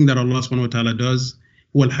anything that Allah subhanahu wa ta'ala does,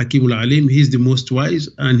 Huwa al-Hakimul Alim, He is the most wise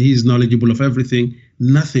and He is knowledgeable of everything.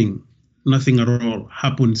 Nothing at all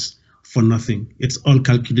happens for nothing. It's all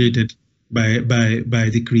calculated by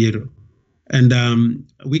the Creator. And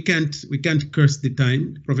we can't curse the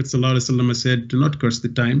time. Prophet sallallahu alaihi wasallam said, do not curse the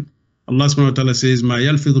time. Allah subhanahu wa ta'ala says, Ma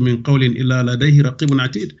yalfidhu min qawlin illa ladayhi raqibun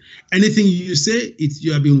atid. Anything you say,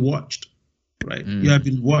 you have been watched, right? You have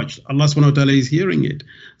been watched. Allah subhanahu wa ta'ala is hearing it.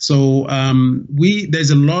 So there's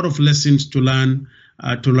a lot of lessons to learn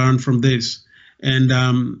from this.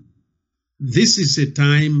 And this is a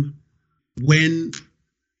time when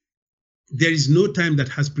there is no time that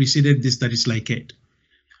has preceded this that is like it.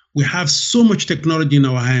 We have so much technology in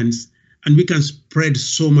our hands, and we can spread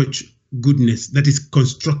so much goodness that is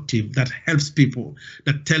constructive, that helps people,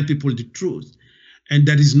 that tell people the truth. And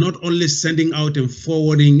that is not only sending out and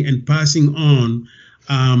forwarding and passing on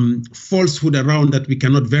falsehood around that we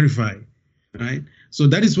cannot verify. right? So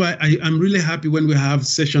that is why I'm really happy when we have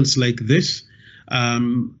sessions like this,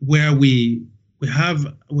 where we have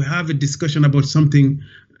a discussion about something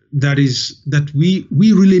that we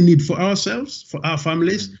really need for ourselves, for our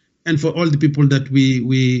families, and for all the people that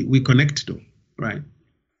we connect to, right?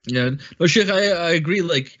 Yeah, no, Sheikh, I agree.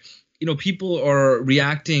 Like, people are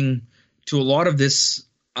reacting to a lot of this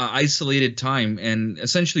isolated time, and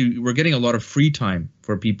essentially we're getting a lot of free time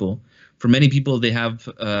for people. For many people, they have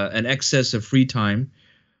an excess of free time.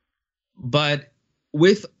 But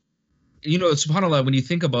with, subhanAllah, when you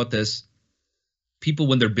think about this, people,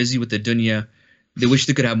 when they're busy with the dunya, they wish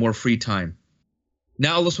they could have more free time.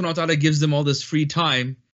 Now Allah subhanahu wa ta'ala gives them all this free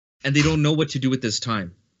time, and they don't know what to do with this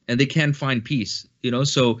time, and they can't find peace.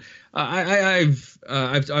 So I've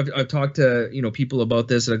talked to people about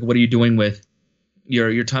this, like, what are you doing with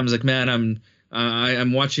your time? Is like, man,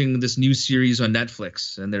 I'm watching this new series on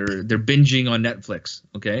Netflix, and they're binging on Netflix.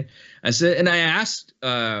 Okay, I said, and I asked,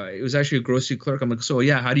 it was actually a grocery clerk. I'm like, so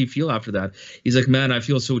yeah, how do you feel after that? He's like, man, I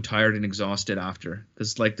feel so tired and exhausted after,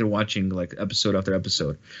 because like they're watching like episode after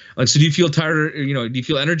episode. Like, so do you feel tired? Do you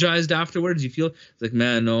feel energized afterwards? Do you feel like,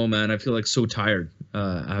 man, no, man, I feel like so tired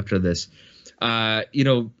after this.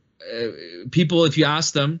 People, if you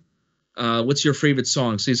ask them, what's your favorite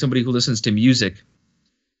song? Say somebody who listens to music.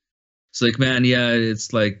 It's like, man, yeah,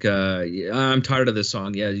 it's like, I'm tired of this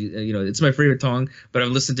song. Yeah, it's my favorite song, but I've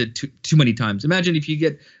listened to it too many times. Imagine if you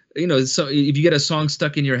get, so if you get a song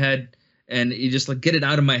stuck in your head and you just like, get it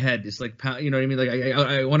out of my head. It's like, you know what I mean? Like,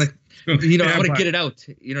 I want to, I want to get it out.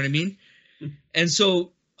 You know what I mean? And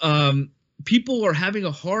so people are having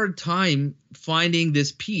a hard time finding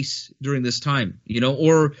this peace during this time,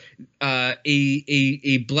 or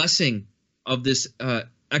a blessing of this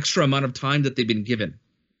extra amount of time that they've been given.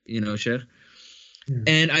 Sheikh. Yeah.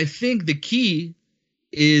 And I think the key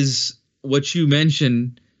is what you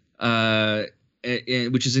mentioned,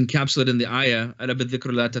 which is encapsulated in the ayah,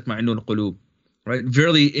 right?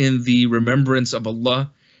 Verily, in the remembrance of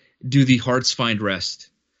Allah, do the hearts find rest.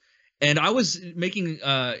 And I was making,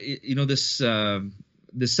 this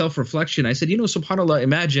self-reflection. I said, subhanAllah,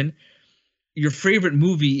 imagine your favorite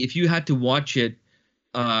movie, if you had to watch it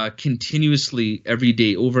continuously every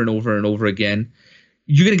day, over and over and over again,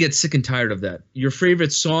 you're going to get sick and tired of that. Your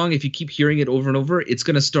favorite song, if you keep hearing it over and over, it's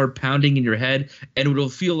going to start pounding in your head, and it'll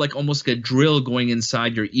feel like almost a drill going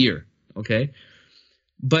inside your ear, okay?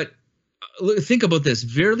 But think about this.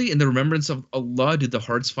 Verily, in the remembrance of Allah, do the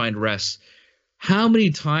hearts find rest. How many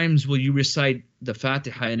times will you recite the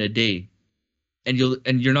Fatiha in a day, and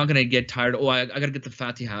you're not going to get tired? Oh, I got to get the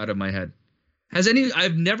Fatiha out of my head.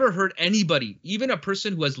 I've never heard anybody, even a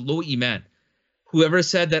person who has low iman, whoever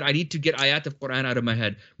said that I need to get ayat of Quran out of my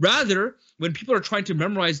head. Rather, when people are trying to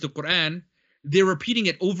memorize the Quran, they're repeating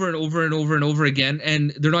it over and over and over and over again,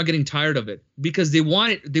 and they're not getting tired of it because they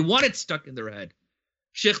want it stuck in their head.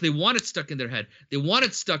 Sheikh, they want it stuck in their head. They want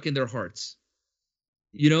it stuck in their hearts.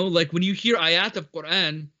 Like when you hear ayat of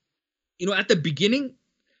Quran, at the beginning,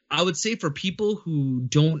 I would say for people who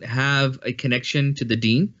don't have a connection to the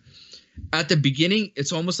deen, at the beginning,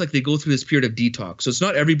 it's almost like they go through this period of detox. So it's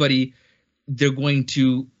not everybody they're going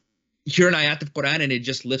to hear an ayat of Quran and it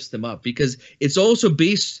just lifts them up, because it's also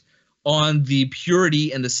based on the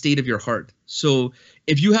purity and the state of your heart. So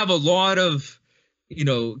if you have a lot of,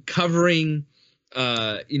 covering,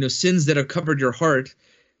 sins that have covered your heart,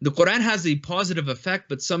 the Quran has a positive effect,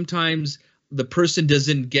 but sometimes the person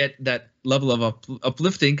doesn't get that level of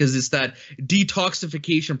uplifting because it's that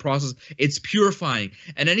detoxification process. It's purifying,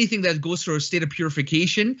 and anything that goes through a state of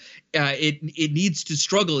purification, it needs to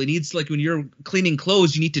struggle. It needs, like when you're cleaning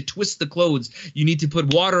clothes, you need to twist the clothes. You need to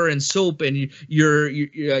put water and soap, and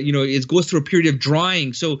it goes through a period of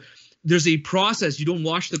drying. So there's a process. You don't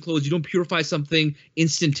wash the clothes. You don't purify something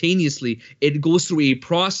instantaneously. It goes through a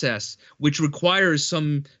process which requires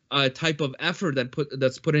some type of effort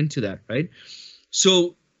that's put into that, right?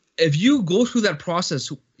 So if you go through that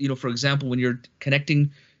process, for example, when you're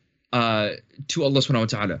connecting to Allah subhanahu wa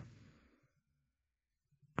ta'ala,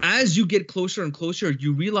 as you get closer and closer,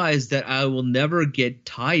 you realize that I will never get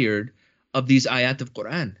tired of these ayat of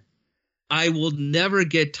Quran. I will never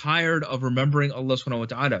get tired of remembering Allah subhanahu wa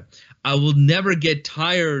ta'ala. I will never get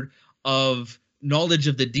tired of knowledge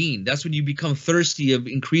of the deen. That's when you become thirsty of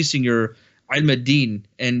increasing your ilm ad-deen,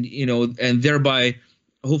 and thereby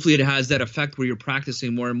hopefully it has that effect where you're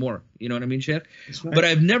practicing more and more. You know what I mean, Sheikh? Right. But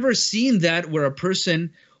I've never seen that where a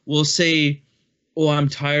person will say, oh, I'm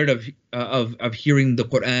tired of hearing the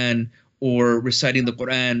Quran or reciting the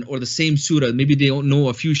Quran or the same surah. Maybe they don't know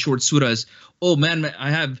a few short surahs. Oh man,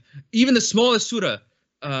 I have even the smallest surah.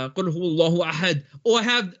 Qul huwallahu ahad. Oh, I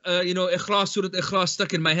have Ikhlas, Surah Ikhlas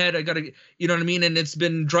stuck in my head. I gotta, you know what I mean, and it's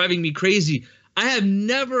been driving me crazy. I have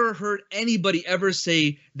never heard anybody ever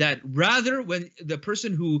say that. Rather, when the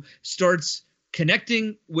person who starts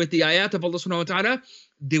connecting with the ayat of Allah subhanahu wa ta'ala,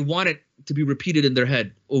 they want it to be repeated in their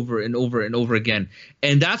head over and over and over again.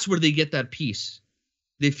 And that's where they get that peace.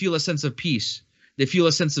 They feel a sense of peace. They feel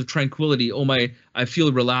a sense of tranquility. Oh my, I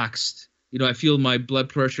feel relaxed. You know, I feel my blood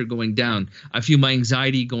pressure going down. I feel my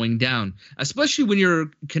anxiety going down, especially when you're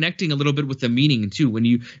connecting a little bit with the meaning too. When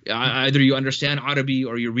you either you understand Arabic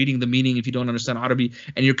or you're reading the meaning if you don't understand Arabic,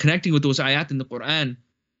 and you're connecting with those ayat in the Quran,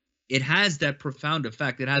 it has that profound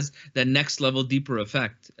effect. It has that next level, deeper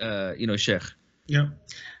effect, Sheikh. Yeah.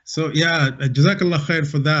 So yeah, Jazakallah khair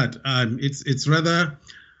for that. It's rather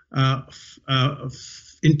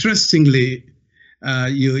interestingly,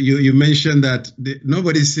 you mentioned that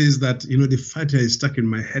nobody says that the Fatiha is stuck in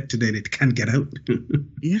my head today and it can't get out.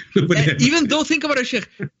 Yeah. Even though, think about it, Sheikh,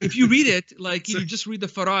 if you read it like you just read the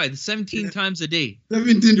Faraid 17 times a day.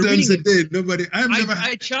 17 times a day. Nobody.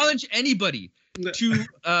 I challenge anybody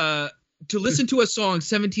to listen to a song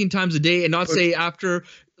 17 times a day and not say after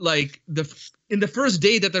in the first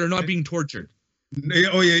day that they're not being tortured.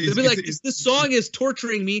 Oh yeah, it'll be like this song is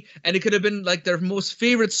torturing me, and it could have been like their most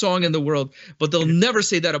favorite song in the world, but they'll never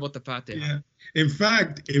say that about the Fatiha. Yeah. In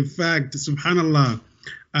fact, subhanallah,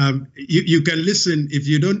 you can listen if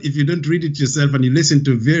you don't read it yourself, and you listen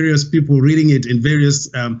to various people reading it in various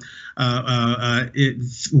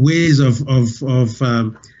ways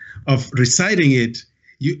of reciting it.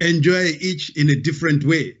 You enjoy each in a different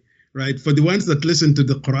way, right? For the ones that listen to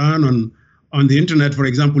the Quran on the internet, for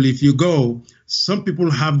example, if you go, some people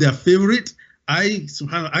have their favorite. I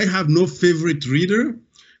have no favorite reader,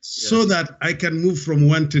 so that I can move from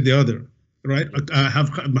one to the other, right? I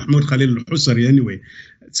have Mahmoud Khalil al-Husari anyway.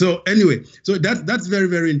 So that's very,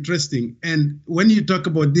 very interesting. And when you talk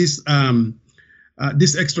about this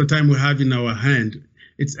this extra time we have in our hand,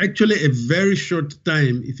 it's actually a very short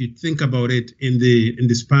time if you think about it in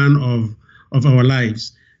the span of our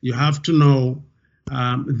lives. You have to know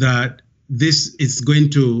that this is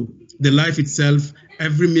the life itself,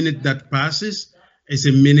 every minute that passes is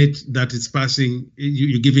a minute that is passing,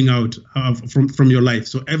 you're giving out from your life.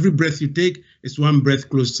 So every breath you take is one breath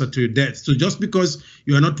closer to your death. So just because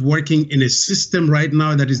you are not working in a system right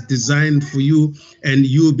now that is designed for you and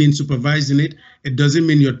you've been supervising it, it doesn't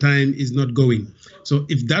mean your time is not going. So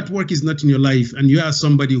if that work is not in your life and you are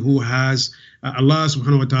somebody who has, Allah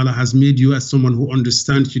subhanahu wa ta'ala has made you as someone who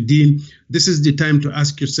understands your deen, this is the time to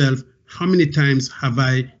ask yourself, how many times have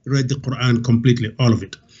I read the Quran completely, all of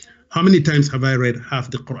it? How many times have I read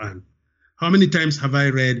half the Quran? How many times have I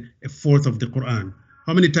read a fourth of the Quran?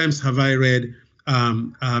 How many times have I read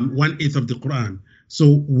 1/8 of the Quran?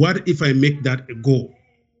 So what if I make that a goal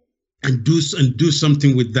and do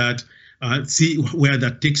something with that, see where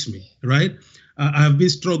that takes me, right? I have been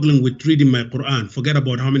struggling with reading my Quran. Forget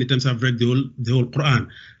about how many times I've read the whole Quran.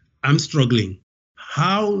 I'm struggling.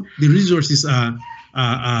 How the resources are,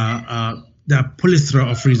 there are plethora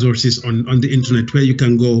of resources on the internet where you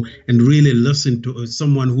can go and really listen to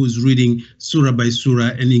someone who's reading surah by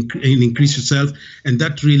surah and increase yourself. And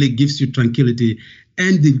that really gives you tranquility.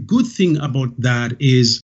 And the good thing about that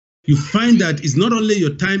is you find that it's not only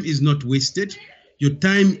your time is not wasted, your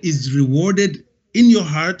time is rewarded in your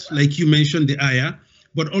heart, like you mentioned the ayah,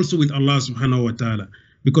 but also with Allah subhanahu wa ta'ala.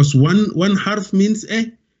 Because one harf means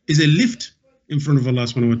is a lift in front of Allah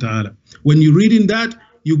subhanahu wa ta'ala. When you read in that,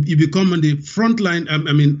 you become on the front line,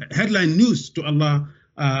 headline news to Allah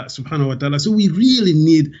subhanahu wa ta'ala. So we really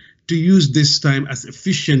need to use this time as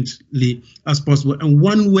efficiently as possible. And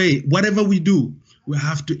one way, whatever we do, we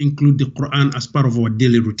have to include the Quran as part of our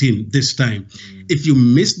daily routine this time. If you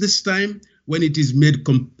miss this time, when it is made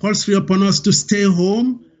compulsory upon us to stay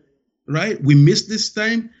home, right? We miss this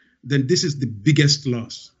time, then this is the biggest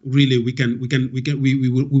loss. Really, we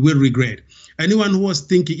will regret. Anyone who was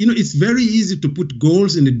thinking, it's very easy to put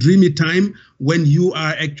goals in a dreamy time when you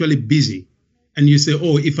are actually busy. And you say,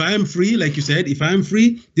 oh, if I am free, like you said, if I am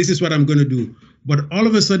free, this is what I'm going to do. But all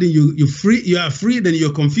of a sudden you are free, then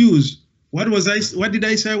you're confused. What did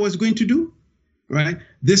I say I was going to do? Right?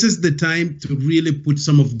 This is the time to really put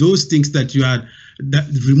some of those things that you had that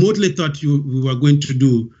remotely thought you were going to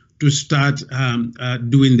do, to start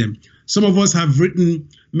doing them. Some of us have written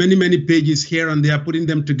many pages here and there, putting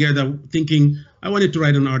them together, thinking, I wanted to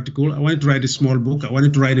write an article, I wanted to write a small book, I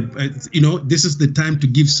wanted to write this is the time to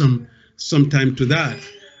give some time to that.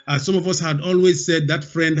 Some of us had always said that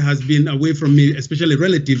friend has been away from me, especially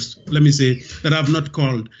relatives, let me say, that I have not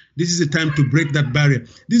called. This is the time to break that barrier.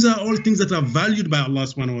 These are all things that are valued by Allah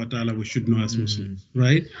subhanahu wa ta'ala, we should know as Muslims,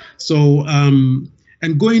 right? So,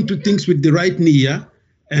 and go into things with the right niyyah,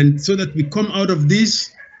 and so that we come out of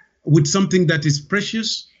this with something that is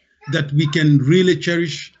precious, that we can really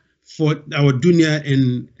cherish for our dunya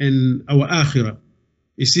and our akhirah.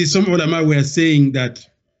 You see, some ulama were saying that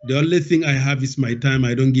the only thing I have is my time.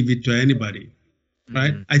 I don't give it to anybody,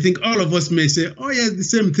 right? I think all of us may say, oh yeah, the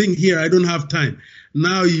same thing here. I don't have time.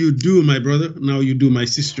 Now you do, my brother. Now you do, my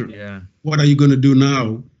sister. Yeah. What are you going to do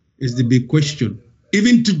now is the big question.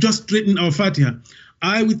 Even to just straighten our Fatiha.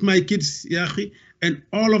 I, with my kids, Yahi, and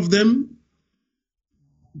all of them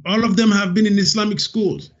have been in Islamic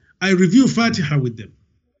schools. I review Fatiha with them.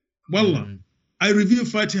 Wallah, I review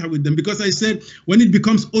Fatiha with them because I said, when it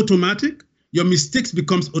becomes automatic, your mistakes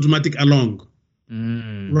becomes automatic along,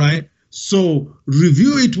 right? So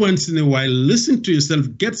review it once in a while, listen to yourself,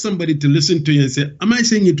 get somebody to listen to you and say, am I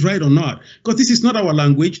saying it right or not? Because this is not our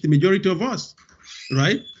language, the majority of us,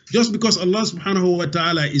 right? Just because Allah subhanahu wa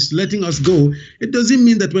ta'ala is letting us go, it doesn't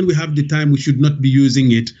mean that when we have the time, we should not be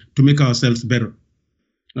using it to make ourselves better,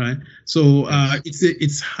 right? So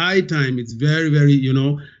it's high time, it's very, very,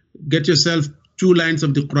 get yourself 2 lines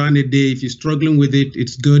of the Quran a day. If you're struggling with it,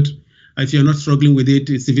 it's good. If you're not struggling with it,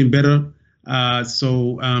 it's even better.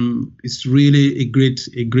 So it's really a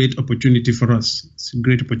great opportunity for us. It's a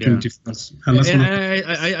great opportunity for us. And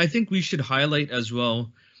I think we should highlight as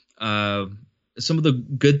well some of the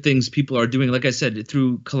good things people are doing. Like I said,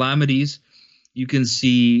 through calamities, you can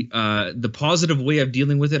see the positive way of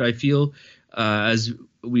dealing with it. I feel, as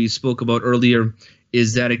we spoke about earlier,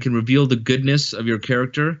 is that it can reveal the goodness of your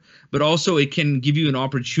character, but also it can give you an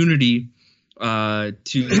opportunity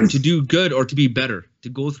to do good or to be better, to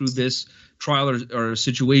go through this trial or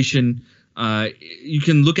situation. You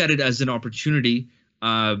can look at it as an opportunity,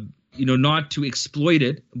 not to exploit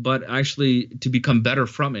it, but actually to become better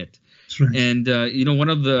from it. That's right. And, one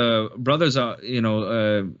of the brothers,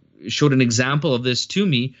 showed an example of this to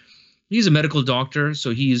me. He's a medical doctor,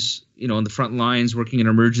 so he's, on the front lines working in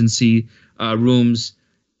emergency rooms.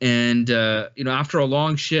 And, after a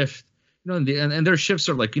long shift, and their shifts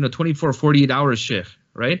are like, 24, 48 hours shift,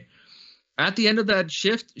 right? At the end of that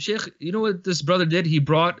shift, Sheikh, you know what this brother did? He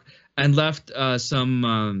brought and left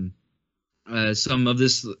some of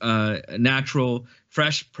this natural,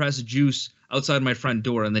 fresh pressed juice outside my front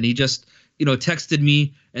door. And then he just, texted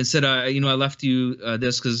me and said, I left you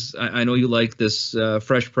this because I know you like this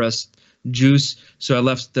fresh pressed juice. So I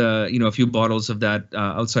left, a few bottles of that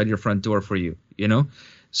outside your front door for you,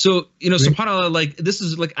 So, subhanAllah, like this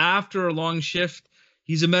is like after a long shift,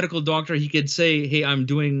 he's a medical doctor. He could say, hey, I've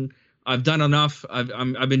done enough.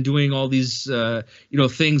 I've been doing all these,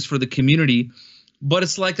 things for the community. But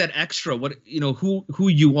it's like that extra, who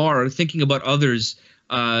you are, thinking about others,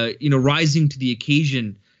 rising to the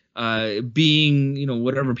occasion, being,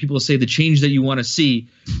 whatever people say, the change that you want to see.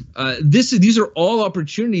 These are all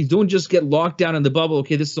opportunities. Don't just get locked down in the bubble.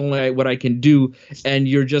 Okay, this is only what I can do. And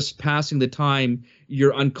you're just passing the time.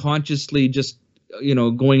 You're unconsciously just,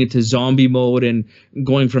 going into zombie mode and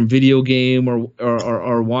going from video game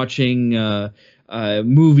or watching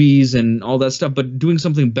movies and all that stuff, but doing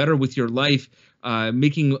something better with your life,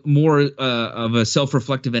 making more of a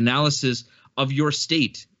self-reflective analysis of your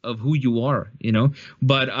state, of who you are,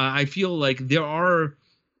 But I feel like there are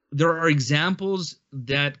examples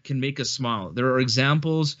that can make us smile. There are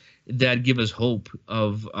examples that give us hope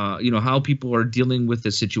of, how people are dealing with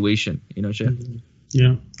the situation, Sheikh?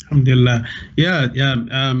 Yeah, alhamdulillah. Yeah.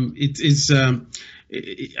 It's.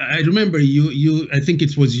 I remember you. I think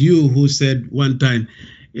it was you who said one time,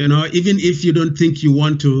 even if you don't think you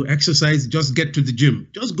want to exercise, just get to the gym.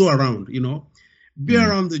 Just go around. Be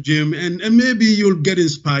around the gym, and maybe you'll get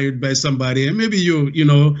inspired by somebody, and maybe you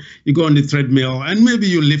go on the treadmill, and maybe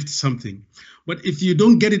you lift something. But if you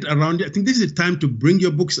don't get it around you, I think this is the time to bring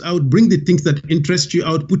your books out, bring the things that interest you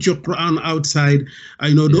out, put your Quran outside,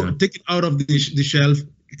 don't take it out of the shelf,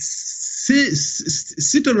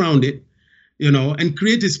 sit around it, and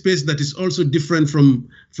create a space that is also different from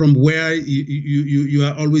where you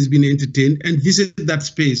are always being entertained, and visit that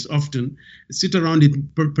space often, sit around it.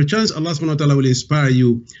 Perchance Allah subhanahu wa ta'ala will inspire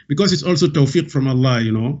you, because it's also tawfiq from Allah,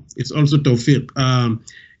 it's also tawfiq.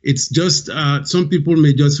 It's just some people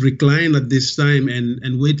may just recline at this time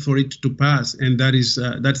and wait for it to pass, and that's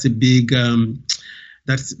a big that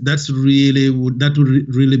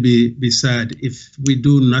would really be sad if we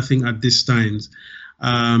do nothing at these times.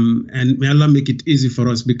 And may Allah make it easy for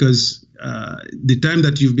us, because the time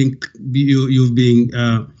that you've been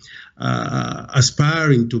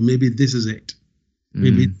aspiring to maybe this is it.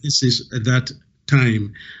 Maybe this is that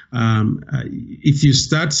time. If you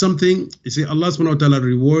start something, you see Allah subhanahu wa ta'ala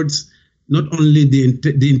rewards, not only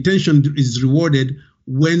the intention is rewarded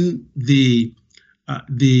when there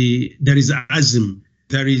is azm,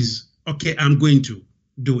 there is, okay, I'm going to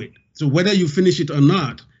do it. So whether you finish it or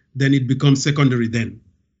not, then it becomes secondary then,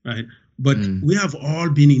 right? But we have all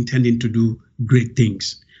been intending to do great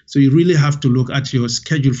things. So you really have to look at your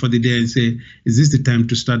schedule for the day and say, is this the time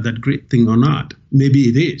to start that great thing or not? Maybe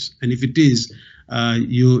it is. And if it is,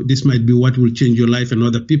 this might be what will change your life and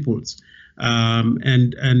other people's. I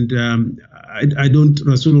don't,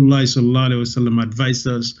 Rasulullah sallallahu alaihi wasallam advised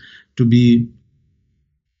us to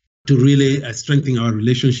really strengthen our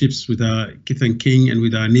relationships with our kith and kin and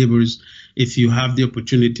with our neighbors. If you have the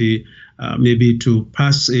opportunity, maybe to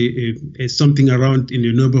pass something around in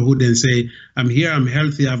your neighborhood and say, I'm here, I'm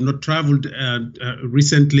healthy, I've not traveled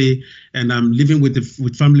recently, and I'm living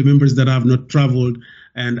with family members that have not traveled,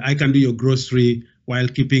 and I can do your grocery while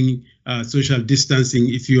keeping social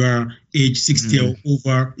distancing if you are age 60 or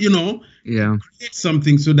over, create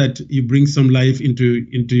something so that you bring some life into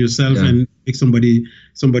yourself and make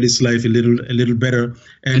somebody's life a little better.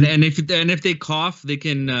 And if they cough, they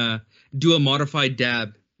can do a modified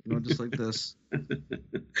dab, just like this.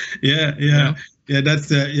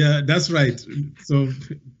 That's right. So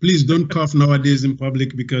please don't cough nowadays in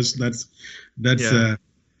public, because that's a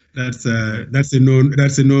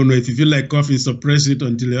no-no. If you feel like coughing, suppress it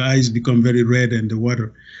until your eyes become very red and the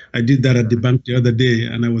water. I did that at the bank the other day,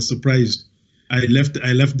 and I was surprised. I left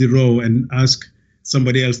the row and asked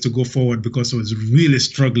somebody else to go forward because I was really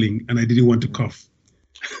struggling and I didn't want to cough.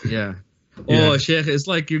 Yeah. Oh, Sheikh, it's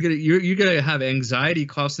like you're gonna have anxiety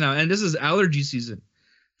coughs now, and this is allergy season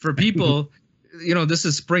for people. This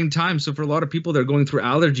is springtime, so for a lot of people, they're going through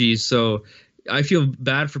allergies. So I feel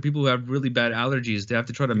bad for people who have really bad allergies. They have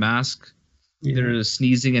to try to mask their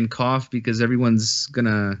sneezing and cough because everyone's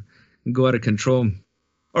gonna go out of control.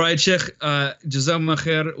 All right, Sheikh, Jazakumullah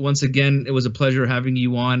khair. Once again, it was a pleasure having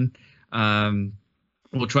you on.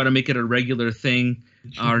 We'll try to make it a regular thing.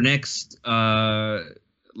 Our next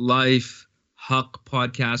live Haq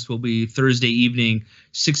podcast will be Thursday evening,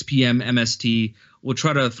 6 p.m. MST. We'll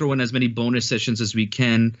try to throw in as many bonus sessions as we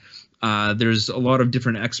can. There's a lot of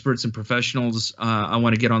different experts and professionals I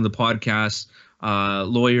want to get on the podcast,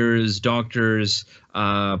 lawyers, doctors,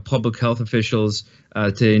 public health officials,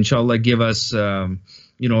 to inshallah give us a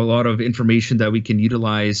lot of information that we can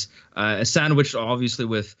utilize, sandwiched obviously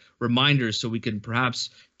with reminders so we can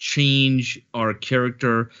perhaps change our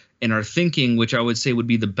character and our thinking, which I would say would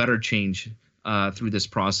be the better change through this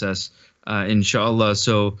process, inshallah.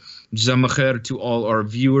 So jazakumullah khair to all our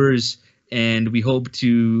viewers, and we hope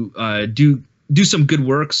to do some good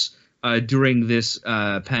works during this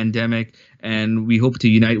pandemic, and we hope to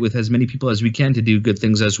unite with as many people as we can to do good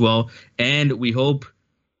things as well, and we hope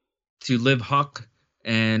to live Haq,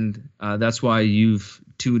 and that's why you've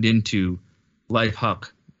tuned into Life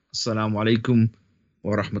Haq. Assalamu alaikum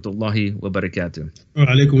wa rahmatullahi wa barakatuh. Wa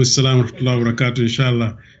alaikum assalam wa rahmatullahi wa barakatuh,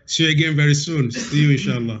 inshallah. See you again very soon. See you,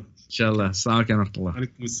 inshallah. Inshallah. Assalamu alaikum wa rahmatullah.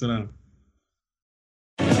 Alaikum assalam.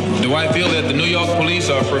 Do I feel that the New York police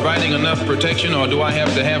are providing enough protection, or do I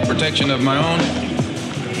have to have protection of my own?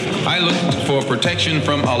 I look for protection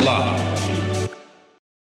from Allah.